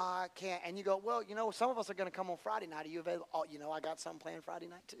help me? No, I can't. And you go, well, some of us are going to come on Friday night. Are you available? Oh, I got something planned Friday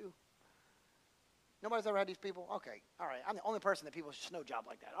night too. Nobody's ever had these people? Okay, all right. I'm the only person that people snow job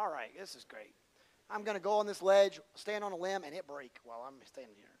like that. All right, this is great. I'm going to go on this ledge, stand on a limb, and it break while I'm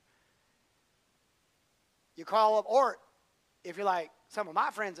standing here. You call up, or if you're like some of my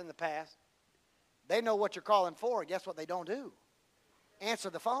friends in the past, they know what you're calling for. Guess what they don't do? Answer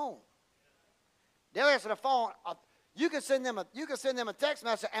the phone. They'll answer the phone. You can send them a text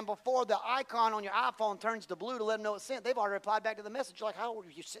message, and before the icon on your iPhone turns to blue to let them know it's sent, they've already replied back to the message. You're like, how are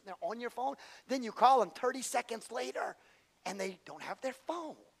you sitting there on your phone? Then you call them 30 seconds later, and they don't have their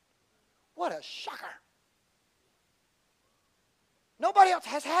phone. What a shocker. Nobody else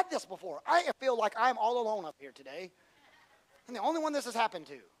has had this before. I feel like I'm all alone up here today. I'm the only one this has happened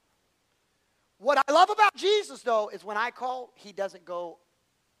to. What I love about Jesus, though, is when I call, he doesn't go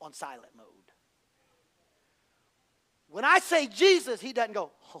on silent mode. When I say Jesus, he doesn't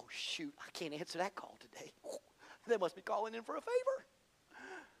go, oh, shoot, I can't answer that call today. They must be calling in for a favor.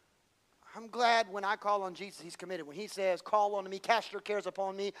 I'm glad when I call on Jesus, he's committed. When he says, call on me, cast your cares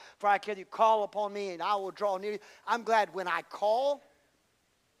upon me, for I care you, call upon me, and I will draw near you. I'm glad when I call,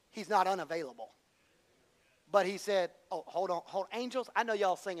 he's not unavailable. But he said, oh, hold on, angels, I know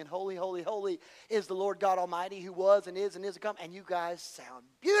y'all singing, holy, holy, holy is the Lord God Almighty, who was and is to come, and you guys sound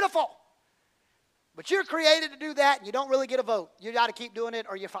beautiful. But you're created to do that, and you don't really get a vote. You got to keep doing it,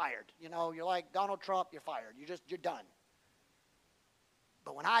 or you're fired. You're like Donald Trump, you're fired. You're done.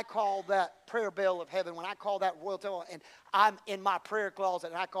 But when I call that prayer bell of heaven, when I call that royal temple, and I'm in my prayer closet,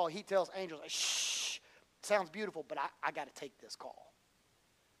 and I call, he tells angels, shh, sounds beautiful, but I got to take this call.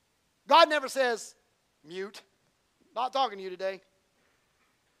 God never says, mute. Not talking to you today.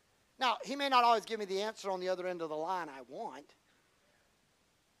 Now, he may not always give me the answer on the other end of the line I want,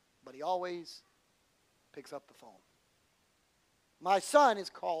 but he always picks up the phone. My son is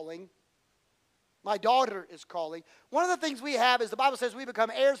calling. My daughter is calling. One of the things we have is the Bible says we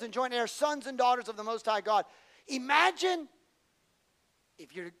become heirs and joint heirs, sons and daughters of the Most High God. Imagine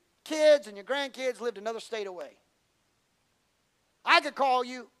if your kids and your grandkids lived another state away. I could call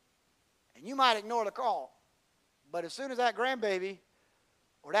you, and you might ignore the call. But as soon as that grandbaby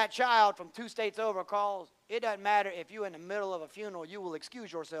or that child from 2 states over calls, it doesn't matter if you're in the middle of a funeral, you will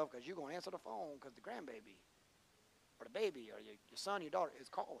excuse yourself because you're going to answer the phone because the grandbaby or the baby or your son or your daughter is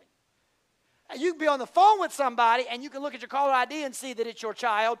calling. And you can be on the phone with somebody and you can look at your caller ID and see that it's your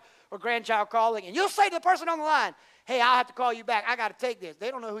child or grandchild calling, and you'll say to the person on the line, hey, I'll have to call you back. I got to take this.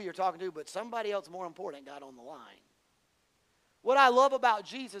 They don't know who you're talking to, but somebody else more important got on the line. What I love about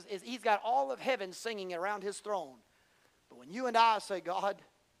Jesus is he's got all of heaven singing around his throne. But when you and I say, God,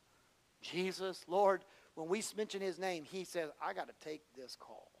 Jesus, Lord, when we mention his name, he says, I got to take this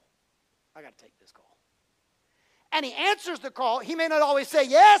call. I got to take this call. And he answers the call. He may not always say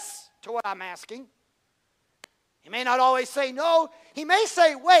yes to what I'm asking. He may not always say no. He may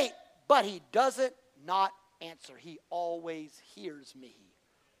say wait, but he doesn't not answer. He always hears me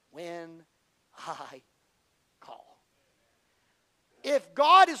when I call. If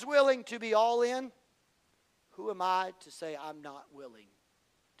God is willing to be all in, who am I to say I'm not willing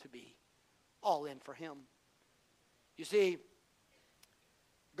to be all in for him? You see,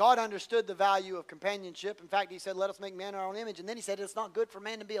 God understood the value of companionship. In fact, he said, let us make man in our own image. And then he said, it's not good for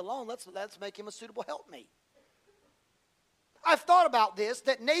man to be alone. Let's make him a suitable helpmate. I've thought about this,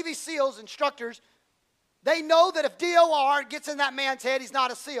 that Navy SEALs instructors, they know that if DOR gets in that man's head, he's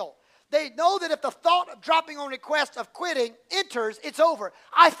not a SEAL. They know that if the thought of dropping on request of quitting enters, it's over.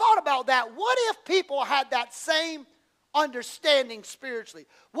 I thought about that. What if people had that same understanding spiritually?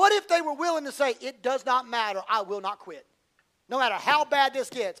 What if they were willing to say, it does not matter, I will not quit. No matter how bad this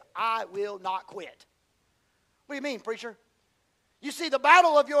gets, I will not quit. What do you mean, preacher? You see, the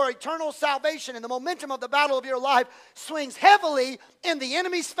battle of your eternal salvation and the momentum of the battle of your life swings heavily in the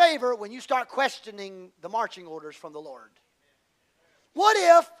enemy's favor when you start questioning the marching orders from the Lord. What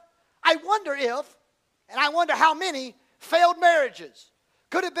if, I wonder if, and I wonder how many failed marriages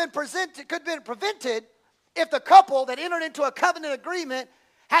could have been prevented if the couple that entered into a covenant agreement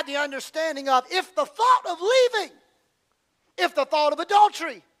had the understanding of, if the thought of leaving, if the thought of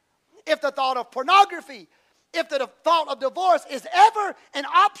adultery, if the thought of pornography, if the thought of divorce is ever an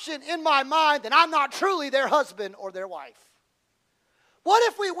option in my mind, then I'm not truly their husband or their wife. What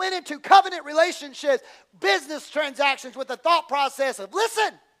if we went into covenant relationships, business transactions with the thought process of,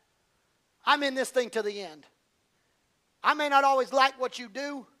 listen, I'm in this thing to the end. I may not always like what you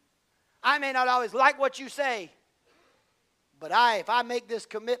do. I may not always like what you say. But if I make this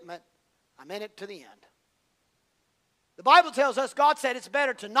commitment, I'm in it to the end. The Bible tells us, God said it's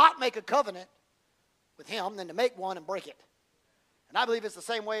better to not make a covenant with him than to make one and break it. And I believe it's the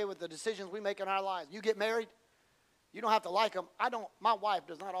same way with the decisions we make in our lives. You get married, you don't have to like them. My wife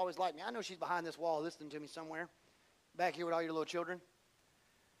does not always like me. I know she's behind this wall listening to me somewhere, back here with all your little children.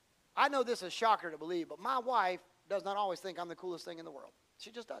 I know this is a shocker to believe, but my wife does not always think I'm the coolest thing in the world.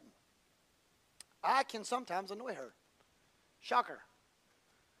 She just doesn't. I can sometimes annoy her. Shocker.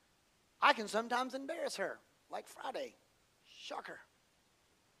 I can sometimes embarrass her, like Friday. Shocker.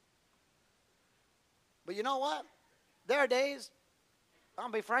 But you know what? There are days, I'm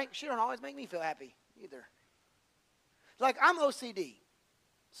going to be frank, she don't always make me feel happy either. Like, I'm OCD,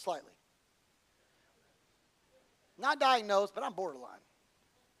 slightly. Not diagnosed, but I'm borderline.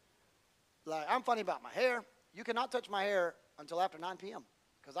 Like, I'm funny about my hair. You cannot touch my hair until after 9 p.m.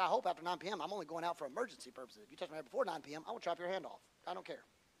 Because I hope after 9 p.m. I'm only going out for emergency purposes. If you touch my hair before 9 p.m., I will chop your hand off. I don't care.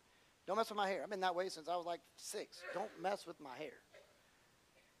 Don't mess with my hair. I've been that way since I was like 6. Don't mess with my hair.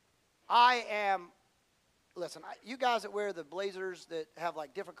 Listen, you guys that wear the blazers that have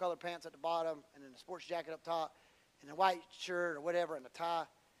like different colored pants at the bottom and then a sports jacket up top and a white shirt or whatever and a tie,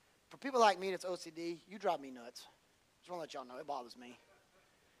 for people like me that's OCD, you drive me nuts. Just want to let y'all know, it bothers me.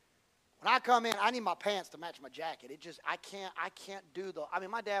 When I come in, I need my pants to match my jacket. I can't do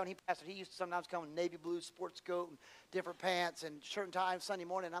my dad, when he passed, he used to sometimes come in navy blue sports coat and different pants and shirt and tie Sunday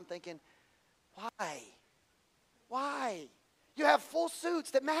morning, and I'm thinking, why? Why? You have full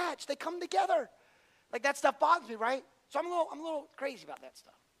suits that match. They come together. Like, that stuff bothers me, right? So I'm a little crazy about that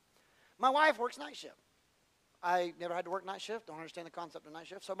stuff. My wife works night shift. I never had to work night shift. Don't understand the concept of night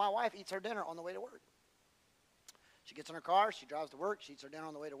shift. So my wife eats her dinner on the way to work. She gets in her car. She drives to work. She eats her dinner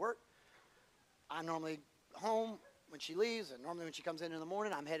on the way to work. I'm normally home when she leaves, and normally when she comes in the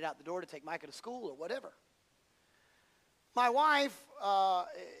morning, I'm headed out the door to take Micah to school or whatever. My wife,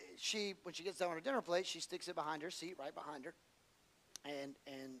 when she gets down on her dinner plate, she sticks it behind her seat, right behind her, and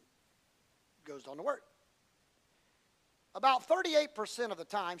goes on to work. About 38% of the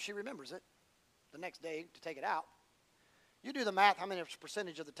time, she remembers it the next day to take it out. You do the math, how many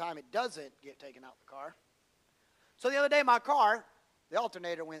percentage of the time it doesn't get taken out the car. So the other day, my car, the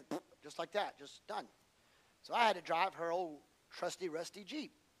alternator went just like that, just done. So I had to drive her old trusty, rusty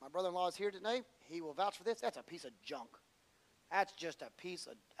Jeep. My brother-in-law is here today. He will vouch for this. That's a piece of junk. That's just a piece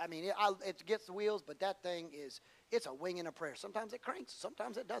of, it gets the wheels, but that thing it's a wing and a prayer. Sometimes it cranks.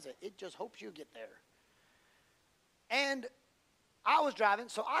 Sometimes it doesn't. It just hopes you get there. And I was driving,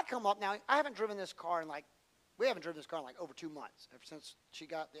 so I come up now. I haven't driven this car we haven't driven this car in like over 2 months, ever since she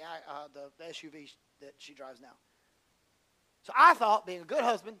got the SUV that she drives now. So I thought, being a good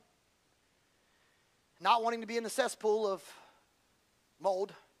husband, not wanting to be in the cesspool of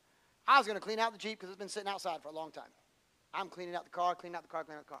mold, I was going to clean out the Jeep because it's been sitting outside for a long time. I'm cleaning out the car, cleaning out the car.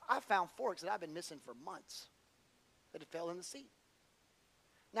 I found forks that I've been missing for months that had fell in the seat.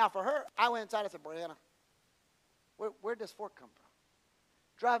 Now for her, I went inside and said, Brianna, where'd this fork come from?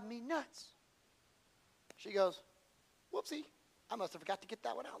 Driving me nuts. She goes, whoopsie, I must have forgot to get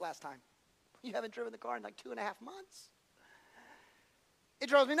that one out last time. You haven't driven the car in like 2.5 months. It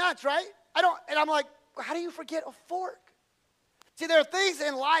drives me nuts, right? And I'm like, how do you forget a fork? See, there are things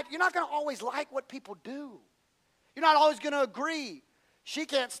in life, you're not going to always like what people do. You're not always going to agree. She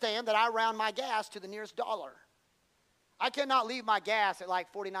can't stand that I round my gas to the nearest dollar. I cannot leave my gas at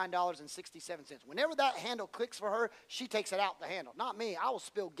like $49.67. Whenever that handle clicks for her, she takes it out the handle. Not me. I will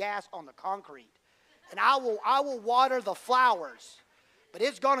spill gas on the concrete. And I will water the flowers. But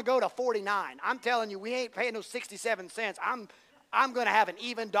it's going to go to 49. I'm telling you, we ain't paying those 67 cents. I'm going to have an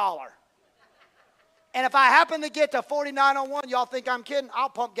even dollar. And if I happen to get to 49.01, y'all think I'm kidding? I'll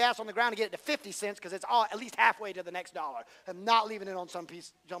pump gas on the ground and get it to 50 cents because it's all at least halfway to the next dollar. I'm not leaving it on some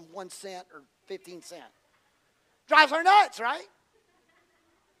 1 cent or 15 cents. Drives her nuts, right?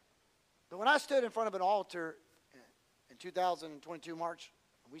 But when I stood in front of an altar in 2022 March,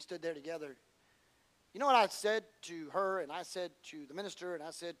 we stood there together, you know what I said to her, and I said to the minister, and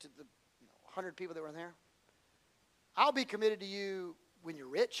I said to the 100 people that were in there? I'll be committed to you when you're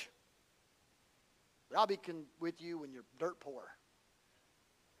rich, but I'll be with you when you're dirt poor.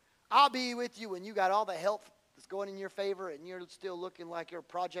 I'll be with you when you got all the health that's going in your favor and you're still looking like you're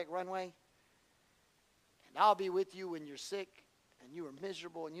Project Runway. And I'll be with you when you're sick and you are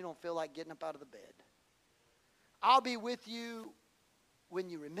miserable and you don't feel like getting up out of the bed. I'll be with you when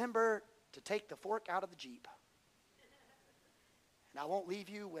you remember to take the fork out of the Jeep. And I won't leave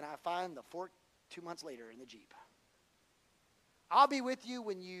you when I find the fork 2 months later in the Jeep. I'll be with you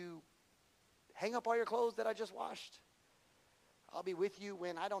when you hang up all your clothes that I just washed. I'll be with you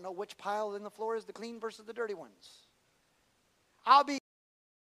when I don't know which pile in the floor is the clean versus the dirty ones. I'll be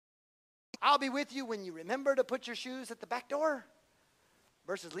I'll be with you when you remember to put your shoes at the back door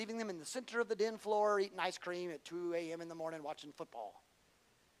versus leaving them in the center of the den floor eating ice cream at 2 a.m. in the morning watching football.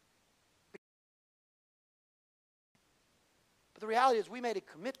 But the reality is we made a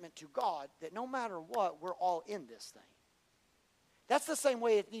commitment to God that no matter what, we're all in this thing. That's the same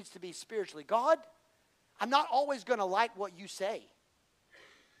way it needs to be spiritually. God, I'm not always going to like what you say,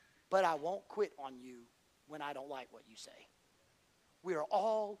 but I won't quit on you when I don't like what you say. We are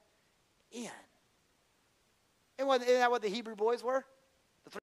all in. And isn't that what the Hebrew boys were?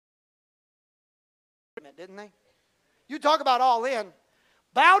 The three, didn't they? You talk about all in.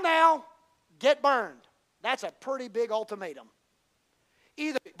 Bow now, get burned. That's a pretty big ultimatum.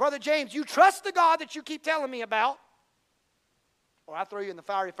 Either, Brother James, you trust the God that you keep telling me about, or I throw you in the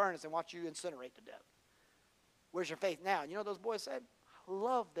fiery furnace and watch you incinerate to death. Where's your faith now? You know what those boys said? I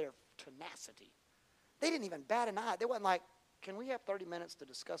love their tenacity. They didn't even bat an eye. They wasn't like, can we have 30 minutes to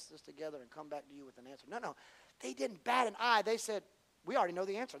discuss this together and come back to you with an answer? No. They didn't bat an eye. They said, we already know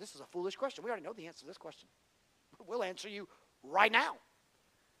the answer. This is a foolish question. We already know the answer to this question. We'll answer you right now.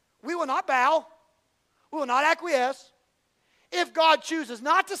 We will not bow. We will not acquiesce. If God chooses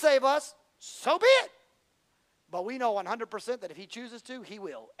not to save us, so be it. But we know 100% that if he chooses to, he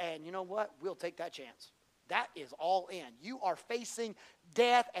will. And you know what? We'll take that chance. That is all in. You are facing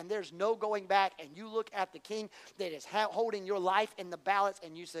death and there's no going back. And you look at the king that is holding your life in the balance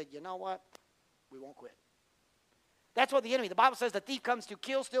and you said, you know what? We won't quit. That's what the enemy, the Bible says the thief comes to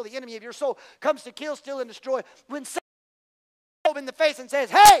kill, steal, the enemy of your soul comes to kill, steal, and destroy. When Satan comes in the face and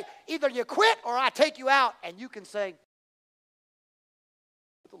says, hey, either you quit or I take you out. And you can say,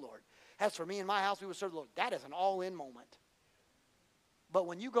 the Lord. As for me and my house, we will serve the Lord. That is an all-in moment. But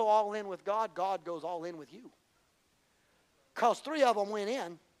when you go all in with God, God goes all in with you. Because 3 of them went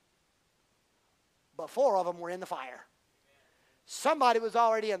in, but 4 of them were in the fire. Somebody was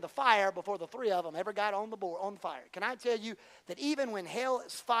already in the fire before the 3 of them ever got on the fire. Can I tell you that even when hell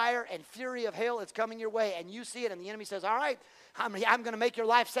is fire and fury of hell is coming your way and you see it and the enemy says, all right, I'm going to make your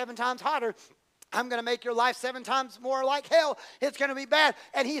life 7 times hotter. I'm going to make your life 7 times more like hell. It's going to be bad.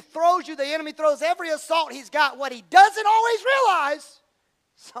 And he throws you, the enemy throws every assault he's got. What he doesn't always realize,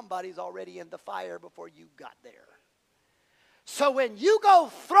 somebody's already in the fire before you got there. So when you go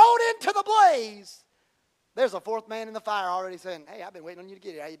thrown into the blaze, there's a 4th man in the fire already saying, hey, I've been waiting on you to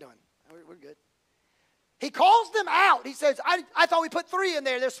get here. How you doing? We're good. He calls them out. He says, I thought we put 3 in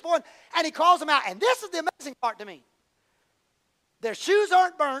there. There's 4. And he calls them out. And this is the amazing part to me. Their shoes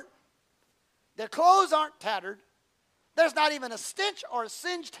aren't burnt. Their clothes aren't tattered. There's not even a stench or a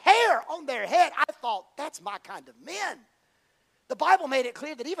singed hair on their head. I thought, that's my kind of men. The Bible made it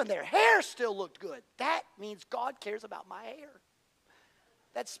clear that even their hair still looked good. That means God cares about my hair.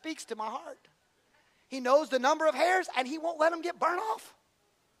 That speaks to my heart. He knows the number of hairs, and he won't let them get burnt off.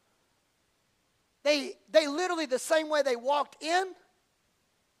 They literally, the same way they walked in,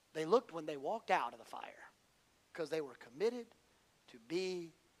 they looked when they walked out of the fire. Because they were committed to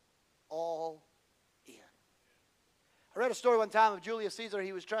be all in. I read a story one time of Julius Caesar.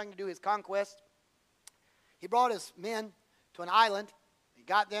 He was trying to do his conquest. He brought his men to an island. He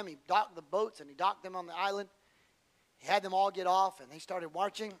got them, he docked the boats, and he docked them on the island. He had them all get off, and they started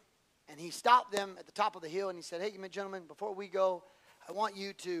marching. And he stopped them at the top of the hill, and he said, hey, gentlemen, before we go, I want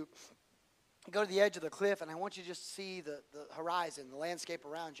you to go to the edge of the cliff, and I want you to just see the horizon, the landscape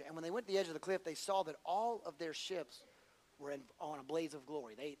around you. And when they went to the edge of the cliff, they saw that all of their ships were on a blaze of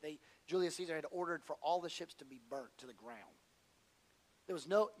glory. Julius Caesar had ordered for all the ships to be burnt to the ground. There was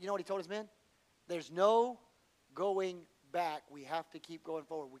no, you know what he told his men? There's no going back. We have to keep going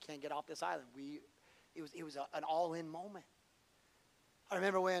forward. We can't get off this island. It was an all-in moment. I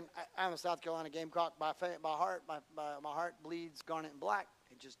remember when I'm a South Carolina Gamecock by heart. My heart bleeds garnet and black.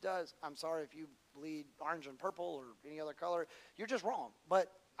 It just does. I'm sorry if you bleed orange and purple or any other color. You're just wrong. But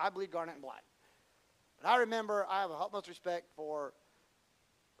I bleed garnet and black. But I remember I have the utmost respect for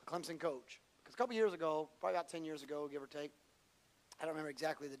the Clemson coach. Because a couple years ago, probably about 10 years ago, give or take, I don't remember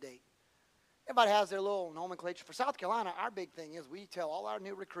exactly the date. Everybody has their little nomenclature. For South Carolina, our big thing is we tell all our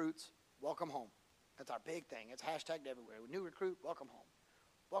new recruits, welcome home. That's our big thing. It's hashtagged everywhere. New recruit, welcome home.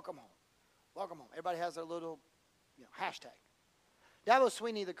 Welcome home. Welcome home. Everybody has their little, hashtag. Dabo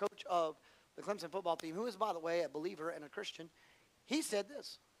Sweeney, the coach of the Clemson football team, who is, by the way, a believer and a Christian, he said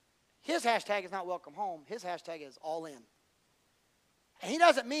this. His hashtag is not welcome home. His hashtag is all in. And he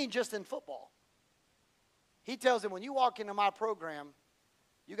doesn't mean just in football. He tells them when you walk into my program,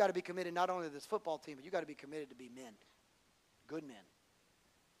 you got to be committed not only to this football team, but you got to be committed to be men, good men.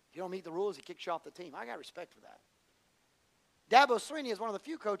 If you don't meet the rules, he kicks you off the team. I got respect for that. Dabo Srini is one of the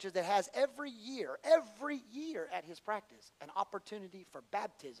few coaches that has every year at his practice, an opportunity for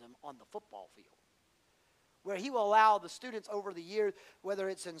baptism on the football field, where he will allow the students over the year, whether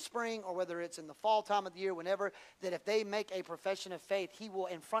it's in spring or whether it's in the fall time of the year, whenever, that if they make a profession of faith, he will,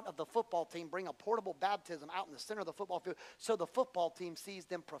 in front of the football team, bring a portable baptism out in the center of the football field so the football team sees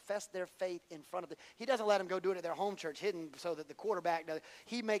them profess their faith in front of them. He doesn't let them go do it at their home church hidden so that the quarterback does.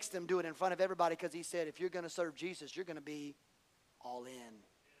 He makes them do it in front of everybody because he said, if you're going to serve Jesus, you're going to be all in.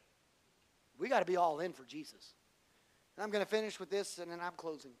 We got to be all in for Jesus. And I'm going to finish with this, and then I'm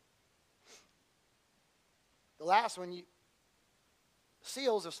closing. The last one,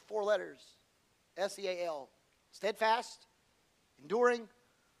 S.E.A.L.s is 4 letters. S-E-A.L. Steadfast, enduring,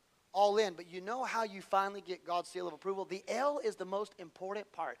 all in. But you know how you finally get God's seal of approval? The L is the most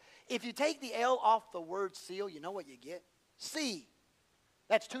important part. If you take the L off the word seal, you know what you get? C.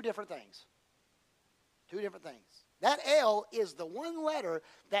 That's 2 different things. 2 different things. That L is the one letter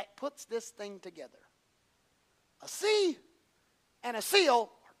that puts this thing together. A C and a seal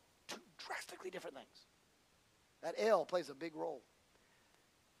are 2 drastically different things. That L plays a big role.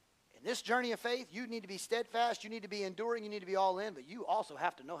 In this journey of faith, you need to be steadfast, you need to be enduring, you need to be all in, but you also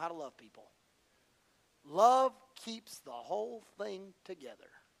have to know how to love people. Love keeps the whole thing together.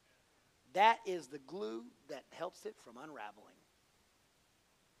 That is the glue that helps it from unraveling.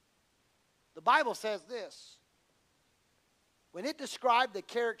 The Bible says this. When it described the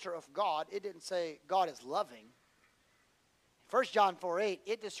character of God, it didn't say God is loving. 1 John 4:8,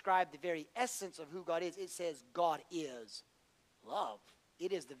 it described the very essence of who God is. It says God is love.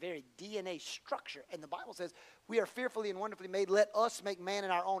 It is the very DNA structure. And the Bible says we are fearfully and wonderfully made. Let us make man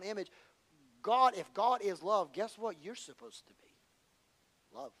in our own image. God, if God is love, guess what you're supposed to be?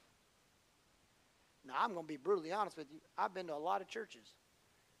 Love. Now, I'm going to be brutally honest with you. I've been to a lot of churches,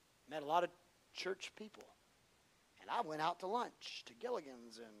 met a lot of church people. And I went out to lunch to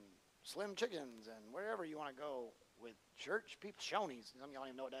Gilligan's and Slim Chickens and wherever you want to go with church people. Shoney's. Some of y'all don't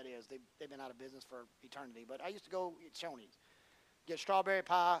even know what that is. They've been out of business for eternity. But I used to go eat Shoney's. Get strawberry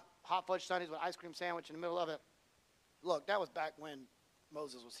pie, hot fudge sundaes with ice cream sandwich in the middle of it. Look, that was back when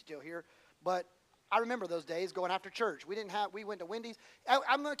Moses was still here. But I remember those days going after church. We went to Wendy's.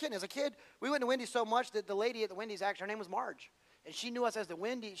 I'm not kidding. As a kid, we went to Wendy's so much that the lady at the Wendy's, actually, her name was Marge. And she knew us as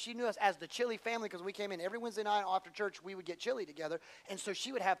the chili family because we came in every Wednesday night after church. We would get chili together. And so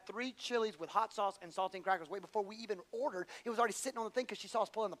she would have 3 chilies with hot sauce and saltine crackers way before we even ordered. It was already sitting on the thing because she saw us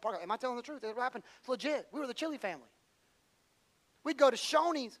pull in the park. Am I telling the truth? That's what happened. It's legit. We were the chili family. We'd go to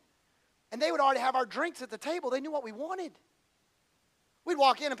Shoney's, and they would already have our drinks at the table. They knew what we wanted. We'd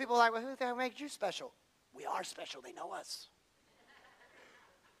walk in, and people were like, well, who the hell makes you special? We are special. They know us.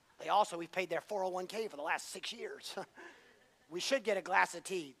 We've paid their 401k for the last 6 years. We should get a glass of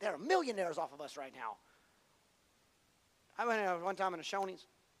tea. They're millionaires off of us right now. I went in one time in a Shoney's,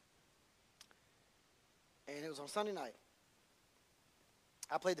 and it was on Sunday night.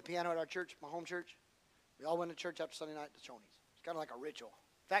 I played the piano at our church, my home church. We all went to church after Sunday night to Shoney's. It's kind of like a ritual.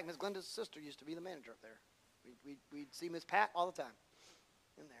 In fact, Miss Glenda's sister used to be the manager up there. We'd see Miss Pat all the time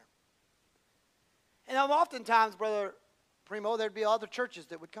in there. And oftentimes, Brother Primo, there'd be other churches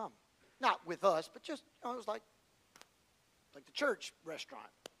that would come. Not with us, but just, it was like the church restaurant.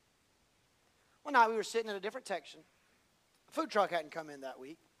 One night we were sitting in a different section. The food truck hadn't come in that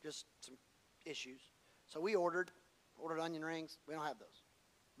week, just some issues. So we ordered onion rings. We don't have those.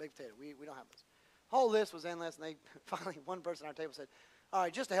 Baked potato, we don't have those. The whole list was endless, and finally one person at our table said, all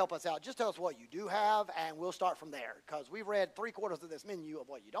right, just to help us out, just tell us what you do have, and we'll start from there, because we've read 3/4 of this menu of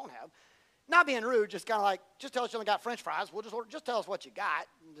what you don't have. Not being rude, just kind of like, just tell us you only got French fries. We'll just tell us what you got,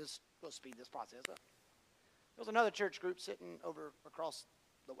 and we'll speed this process up. There was another church group sitting over across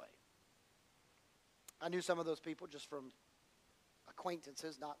the way. I knew some of those people just from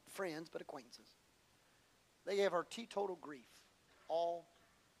acquaintances, not friends, but acquaintances. They gave her teetotal grief all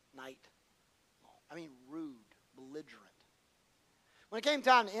night long. I mean, rude, belligerent. When it came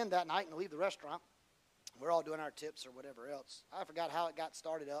time to end that night and to leave the restaurant, we're all doing our tips or whatever else. I forgot how it got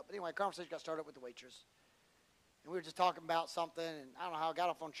started up. But anyway, conversation got started up with the waitress. And we were just talking about something, and I don't know how I got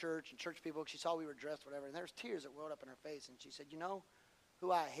off on church and church people. She saw we were dressed, whatever, and there's tears that welled up in her face. And she said, you know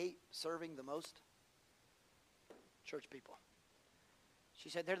who I hate serving the most? Church people. She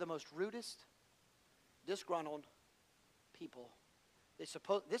said they're the most rudest, disgruntled people. This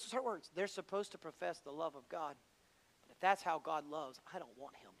is her words. They're supposed to profess the love of God. But if that's how God loves, I don't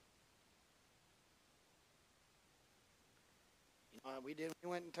want him. We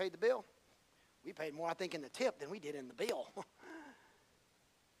went and paid the bill. We paid more, I think, in the tip than we did in the bill.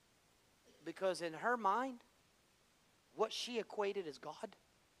 Because in her mind, what she equated as God's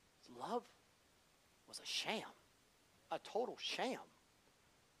love was a sham. a total sham.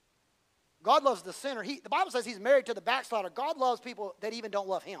 God loves the sinner. The Bible says he's married to the backslider. God loves people that even don't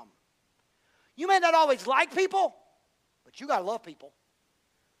love him. You may not always like people, but you got to love people.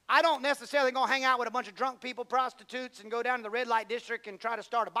 I don't necessarily go hang out with a bunch of drunk people, prostitutes, and go down to the red light district and try to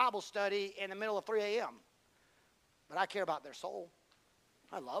start a Bible study in the middle of 3 a.m. But I care about their soul.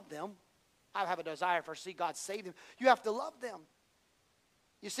 I love them. I have a desire for see God save them. You have to love them.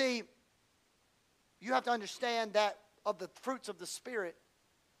 You see, you have to understand that of the fruits of the Spirit,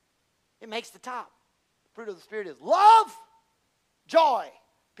 it makes the top. The fruit of the Spirit is love, joy,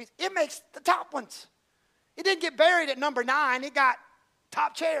 peace. It makes the top ones. It didn't get buried at number 9. It got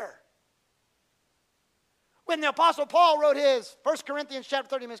top chair. When the Apostle Paul wrote his 1 Corinthians chapter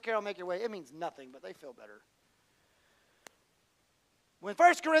 30, Miss Carol, make your way. It means nothing, but they feel better. When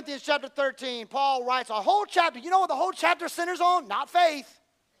 1 Corinthians chapter 13, Paul writes a whole chapter. You know what the whole chapter centers on? Not faith.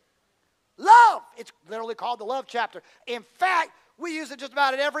 Love. It's literally called the love chapter. In fact, we use it just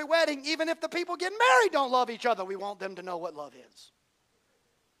about at every wedding. Even if the people getting married don't love each other, we want them to know what love is.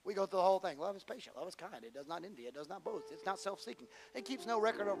 We go through the whole thing. Love is patient. Love is kind. It does not envy. It does not boast. It's not self-seeking. It keeps no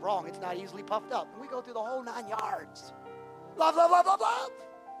record of wrong. It's not easily puffed up. And we go through the whole 9 yards. Love, love, love, love, love.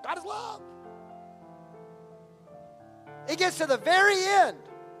 God is love. It gets to the very end.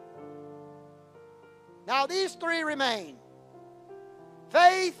 Now these 3 remain.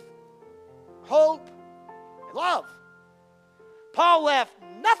 Faith, hope, and love. Paul left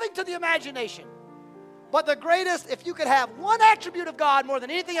nothing to the imagination. But the greatest, if you could have one attribute of God more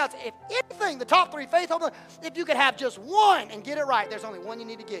than anything else, if anything, the top 3, faith, hope, if you could have just one and get it right, there's only one you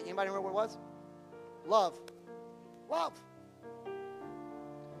need to get. Anybody remember what it was? Love. Love.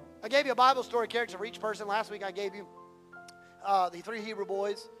 I gave you a Bible story character for each person. Last week I gave you the 3 Hebrew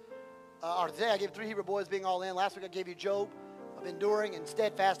boys. Or today I gave 3 Hebrew boys being all in. Last week I gave you Job of enduring and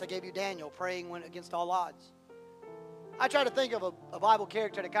steadfast. I gave you Daniel praying when against all odds. I try to think of a Bible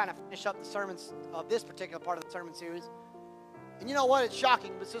character to kind of finish up the sermons of this particular part of the sermon series. And you know what? It's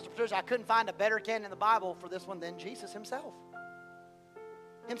shocking, but Sister Patricia, I couldn't find a better king in the Bible for this one than Jesus himself.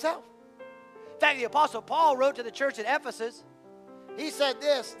 Himself. In fact, the Apostle Paul wrote to the church at Ephesus. He said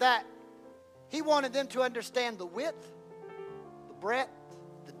this, that he wanted them to understand the width, the breadth,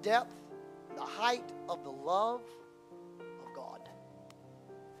 the depth, the height of the love of God.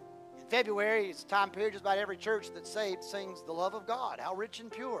 In February, it's a time period just about every church that's saved sings the love of God. How rich and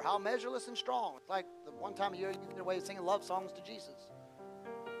pure, how measureless and strong. It's like the one time a year you get away singing love songs to Jesus.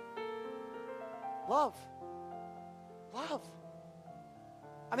 Love. Love.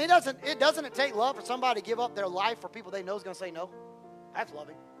 I mean, it doesn't take love for somebody to give up their life for people they know is going to say no? That's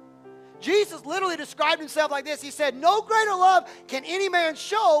loving. Jesus literally described himself like this. He said, no greater love can any man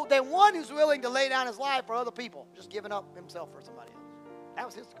show than one who's willing to lay down his life for other people, just giving up himself for somebody else. That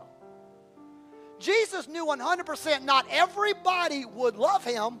was his call. Jesus knew 100% not everybody would love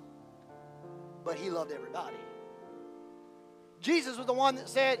him, but he loved everybody. Jesus was the one that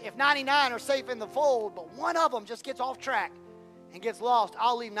said, if 99 are safe in the fold, but one of them just gets off track and gets lost,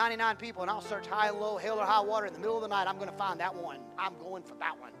 I'll leave 99 people and I'll search high and low, hell or high water. In the middle of the night, I'm going to find that one. I'm going for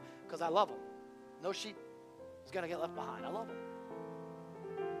that one because I love them. No sheep is going to get left behind. I love them.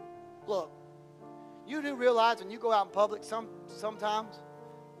 Look, you do realize when you go out in public, sometimes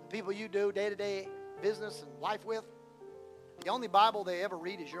the people you do day-to-day business and life with, the only Bible they ever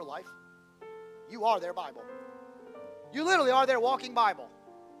read is your life. You are their Bible. You literally are their walking Bible.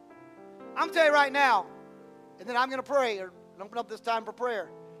 I'm going to tell you right now, and then I'm going to pray or open up this time for prayer.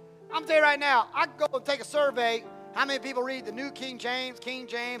 I'm going to tell you right now, I can go and take a survey how many people read the New King James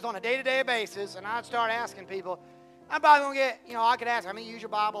on a day-to-day basis, and I'd start asking people. I'm probably going to get, I could ask how many use your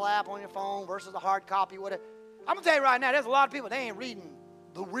Bible app on your phone versus a hard copy, whatever. I'm going to tell you right now, there's a lot of people, they ain't reading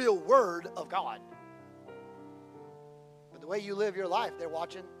the real Word of God. But the way you live your life, they're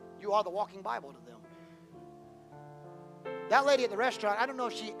watching. You are the walking Bible to them. That lady at the restaurant, I don't know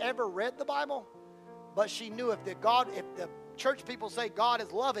if she ever read the Bible, but she knew if the church people say God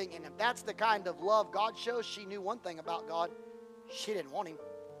is loving, and if that's the kind of love God shows, she knew one thing about God. She didn't want him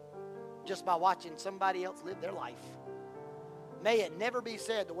just by watching somebody else live their life. May it never be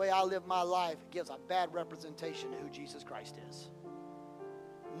said the way I live my life gives a bad representation of who Jesus Christ is.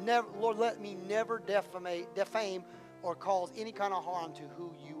 Never, Lord, let me never defame or cause any kind of harm to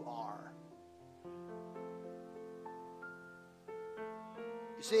who you are.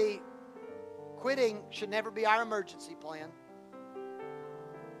 You see, quitting should never be our emergency plan.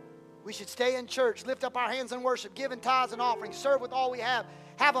 We should stay in church, lift up our hands in worship, give in tithes and offerings, serve with all we have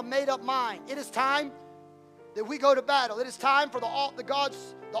a made-up mind. It is time that we go to battle. It is time for the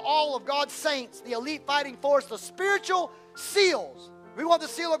all of God's saints, the elite fighting force, the spiritual seals. We want the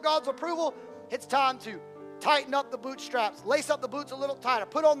seal of God's approval. It's time to tighten up the bootstraps, lace up the boots a little tighter,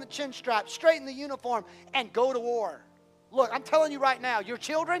 put on the chin strap, straighten the uniform, and go to war. Look, I'm telling you right now, your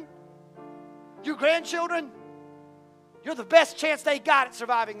children, your grandchildren, you're the best chance they got at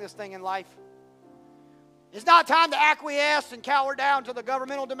surviving this thing in life. It's not time to acquiesce and cower down to the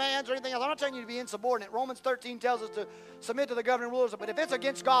governmental demands or anything else. I'm not telling you to be insubordinate. Romans 13 tells us to submit to the governing rulers. But if it's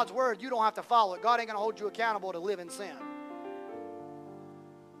against God's word, you don't have to follow it. God ain't going to hold you accountable to live in sin.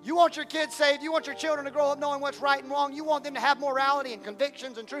 You want your kids saved. You want your children to grow up knowing what's right and wrong. You want them to have morality and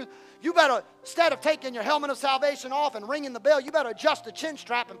convictions and truth. You better, instead of taking your helmet of salvation off and ringing the bell, you better adjust the chin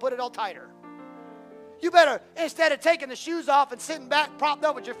strap and put it all tighter. You better, instead of taking the shoes off and sitting back propped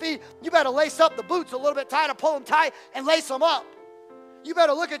up with your feet, you better lace up the boots a little bit tighter, pull them tight, and lace them up. You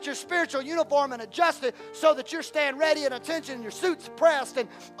better look at your spiritual uniform and adjust it so that you're staying ready and attention and your suit's pressed and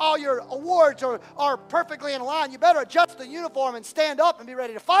all your awards are perfectly in line. You better adjust the uniform and stand up and be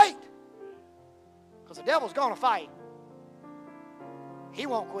ready to fight. Because the devil's going to fight. He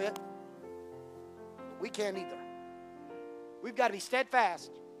won't quit. We can't either. We've got to be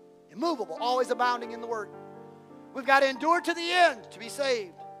steadfast, immovable, always abounding in the word. We've got to endure to the end to be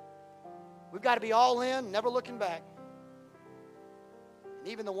saved. We've got to be all in, never looking back. And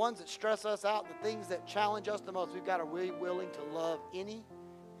even the ones that stress us out, the things that challenge us the most, we've got to be willing to love any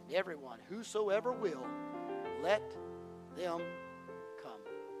and everyone. Whosoever will, let them come.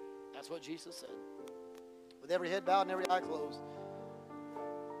 That's what Jesus said. With every head bowed and every eye closed.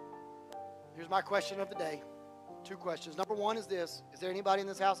 Here's my question of the day. 2 questions. Number 1 is this. Is there anybody in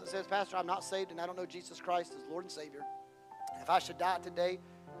this house that says, Pastor, I'm not saved and I don't know Jesus Christ as Lord and Savior? And if I should die today,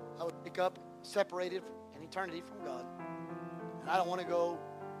 I would wake up separated in eternity from God. And I don't want to go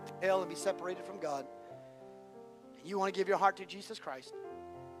to hell and be separated from God. And you want to give your heart to Jesus Christ.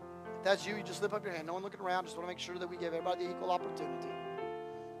 If that's you, you just slip up your hand. No one looking around. Just want to make sure that we give everybody the equal opportunity.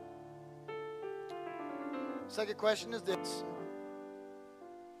 Second question is this.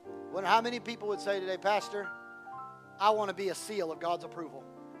 I wonder how many people would say today, Pastor, I want to be a seal of God's approval.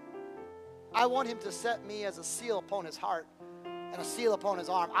 I want him to set me as a seal upon his heart and a seal upon his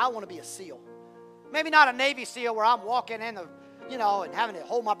arm. I want to be a seal. Maybe not a Navy SEAL where I'm walking in the, and having to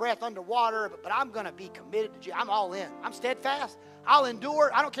hold my breath underwater, but I'm going to be committed to Jesus. I'm all in. I'm steadfast. I'll endure.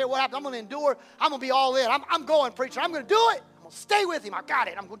 I don't care what happens. I'm going to endure. I'm going to be all in. I'm going, preacher. I'm going to do it. I'm going to stay with him. I got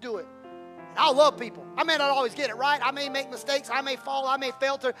it. I'm going to do it. And I'll love people. I may not always get it right. I may make mistakes. I may fall. I may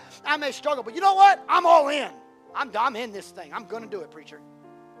falter. I may struggle. But you know what? I'm all in. I'm in this thing. I'm going to do it, preacher.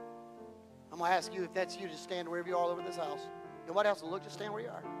 I'm going to ask you, if that's you, to stand wherever you are all over this house. Nobody else will look. Just stand where you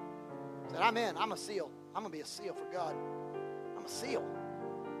are. Say, I'm in. I'm a seal. I'm going to be a seal for God. I'm a seal.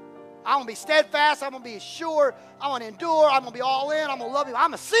 I'm going to be steadfast. I'm going to be sure. I'm going to endure. I'm going to be all in. I'm going to love him.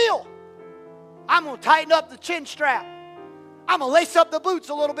 I'm a seal. I'm going to tighten up the chin strap. I'm going to lace up the boots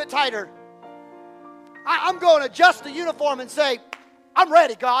a little bit tighter. I'm going to adjust the uniform and say, I'm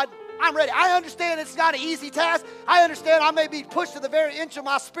ready, God. I'm ready. I understand it's not an easy task. I understand I may be pushed to the very inch of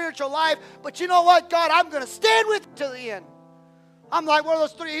my spiritual life. But you know what, God? I'm going to stand with you to the end. I'm like one of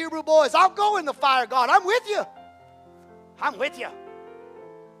those 3 Hebrew boys. I'll go in the fire, God. I'm with you. I'm with you.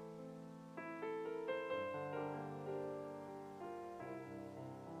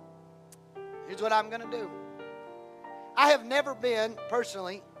 Here's what I'm going to do. I have never been,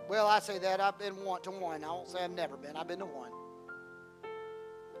 personally, well, I say that, I've been to one. I won't say I've never been. I've been to one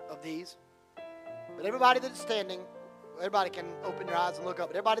of these. But everybody that's standing, everybody can open your eyes and look up.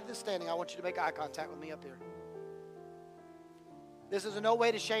 But everybody that's standing, I want you to make eye contact with me up here. This is in no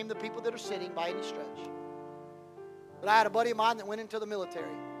way to shame the people that are sitting by any stretch. But I had a buddy of mine that went into the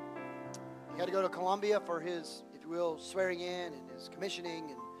military. He had to go to Columbia for his, if you will, swearing in and his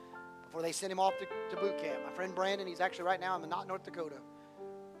commissioning, and before they sent him off to boot camp. My friend Brandon, he's actually right now in North Dakota,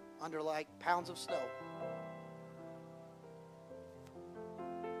 under like pounds of snow.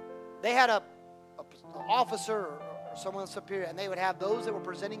 They had an officer or someone superior, and they would have those that were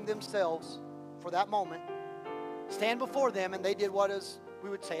presenting themselves for that moment stand before them, and they did what we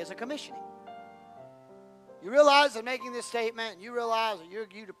would say is a commissioning. You realize that making this statement, and you realize that you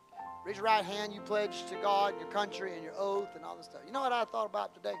raise your right hand, you pledge to God and your country and your oath and all this stuff. You know what I thought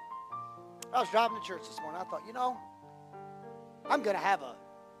about today? I was driving to church this morning. I thought, I'm going to have a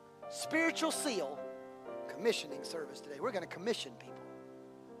spiritual seal commissioning service today. We're going to commission people.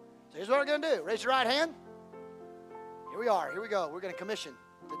 So here's what we're going to do. Raise your right hand. Here we are. Here we go. We're going to commission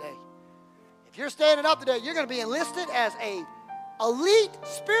today. If you're standing up today, you're going to be enlisted as a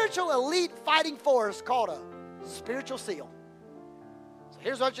spiritual elite fighting force called a spiritual seal. So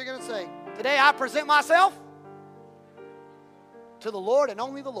here's what you're going to say. Today I present myself to the Lord and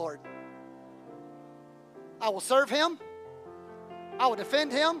only the Lord. I will serve him. I will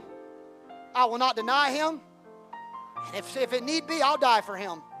defend him. I will not deny him. And if it need be, I'll die for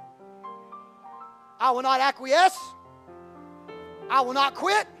him. I will not acquiesce. I will not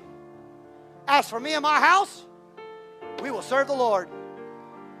quit. As for me and my house, we will serve the Lord.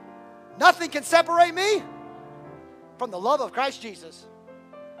 Nothing can separate me from the love of Christ Jesus.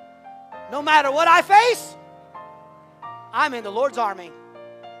 No matter what I face, I'm in the Lord's army.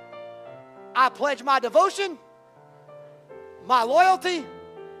 I pledge my devotion, my loyalty,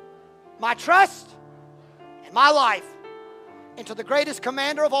 my trust, and my life into the greatest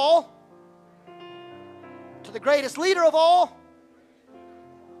commander of all, to the greatest leader of all,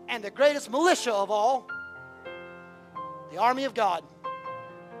 and the greatest militia of all, the army of God.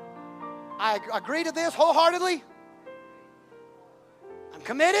 I agree to this wholeheartedly. I'm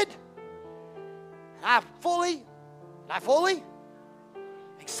committed. And I fully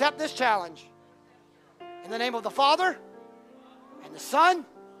accept this challenge. In the name of the Father, and the Son,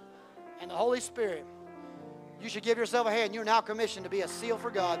 and the Holy Spirit. You should give yourself a hand. You're now commissioned to be a seal for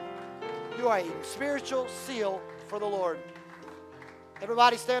God. You are a spiritual seal for the Lord.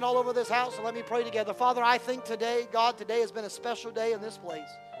 Everybody stand all over this house and let me pray together. Father, I think today, God, today has been a special day in this place.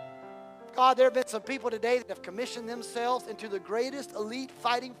 God, there have been some people today that have commissioned themselves into the greatest elite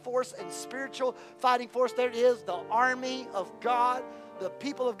fighting force and spiritual fighting force there is, the army of God. The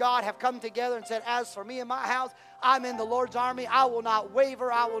people of God have come together and said, as for me and my house, I'm in the Lord's army. I will not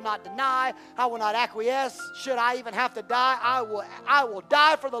waver. I will not deny. I will not acquiesce. Should I even have to die, I will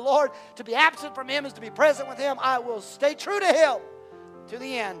die for the Lord. To be absent from Him is to be present with Him. I will stay true to Him to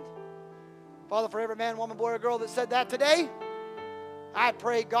the end. Father, for every man, woman, boy, or girl that said that today, I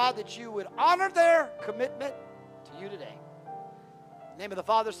pray, God, that you would honor their commitment to you today. In the name of the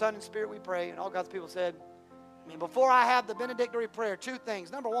Father, Son, and Spirit we pray. And all God's people said, before I have the benedictory prayer, two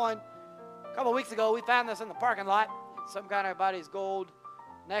things. Number one, a couple of weeks ago, we found this in the parking lot. It's some kind of body's gold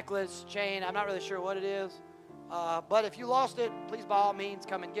necklace, chain. I'm not really sure what it is. But if you lost it, please, by all means,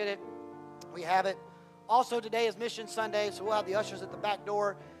 come and get it. We have it. Also, today is Mission Sunday, so we'll have the ushers at the back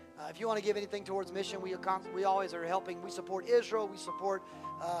door. If you want to give anything towards mission, we always are helping. We support Israel. We support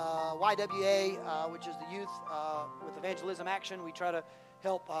YWA, which is the youth with evangelism action. We try to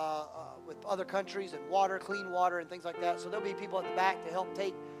help with other countries and water, clean water, and things like that. So there'll be people at the back to help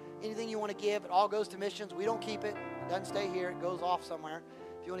take anything you want to give. It all goes to missions. We don't keep it. It doesn't stay here. It goes off somewhere.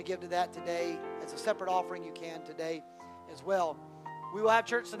 If you want to give to that today, as a separate offering, you can today as well. We will have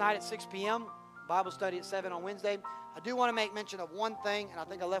church tonight at 6 p.m., Bible study at 7 on Wednesday. I do want to make mention of one thing, and I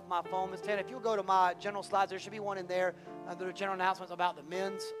think I left my phone. Ms. Ted, if you'll go to my general slides, there should be one in there. There are general announcements about the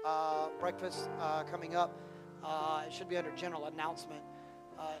men's breakfast coming up. It should be under general announcement.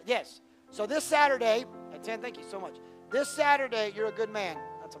 Yes. So this Saturday at 10, thank you so much. This Saturday, you're a good man.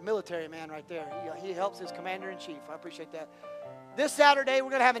 That's a military man right there. He helps his commander-in-chief. I appreciate that. This Saturday, we're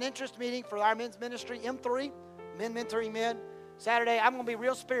going to have an interest meeting for our men's ministry, M3, men mentoring men. Saturday, I'm going to be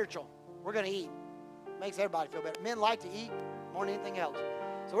real spiritual. We're going to eat. Makes everybody feel better. Men like to eat more than anything else.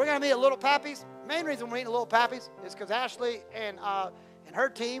 So we're going to meet at Little Pappy's. Main reason we're eating at Little Pappy's is because Ashley and her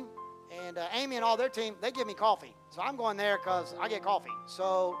team and Amy and all their team, they give me coffee. So I'm going there because I get coffee.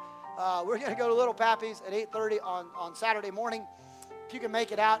 So we're going to go to Little Pappy's at 8:30 on Saturday morning. If you can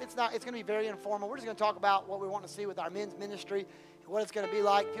make it out, it's going to be very informal. We're just going to talk about what we want to see with our men's ministry and what it's going to be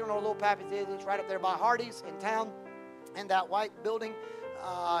like. If you don't know what Little Pappy's is, it's right up there by Hardee's in town in that white building.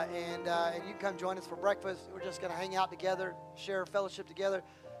 And you can come join us for breakfast. We're just going to hang out together, share fellowship together.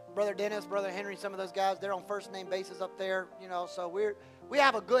 Brother Dennis, Brother Henry, some of those guys, they're on first name basis up there, so we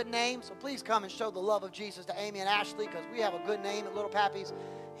have a good name. So please come and show the love of Jesus to Amy and Ashley, because we have a good name at Little Pappy's,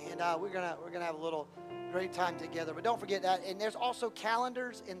 and we're gonna have a little great time together. But don't forget that. And there's also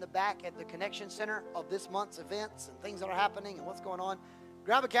calendars in the back at the Connection Center of this month's events and things that are happening and what's going on.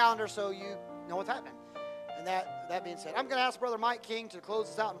 Grab a calendar so you know what's happening. And that being said, I'm going to ask Brother Mike King to close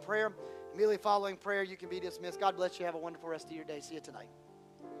us out in prayer. Immediately following prayer, you can be dismissed. God bless you. Have a wonderful rest of your day. See you tonight.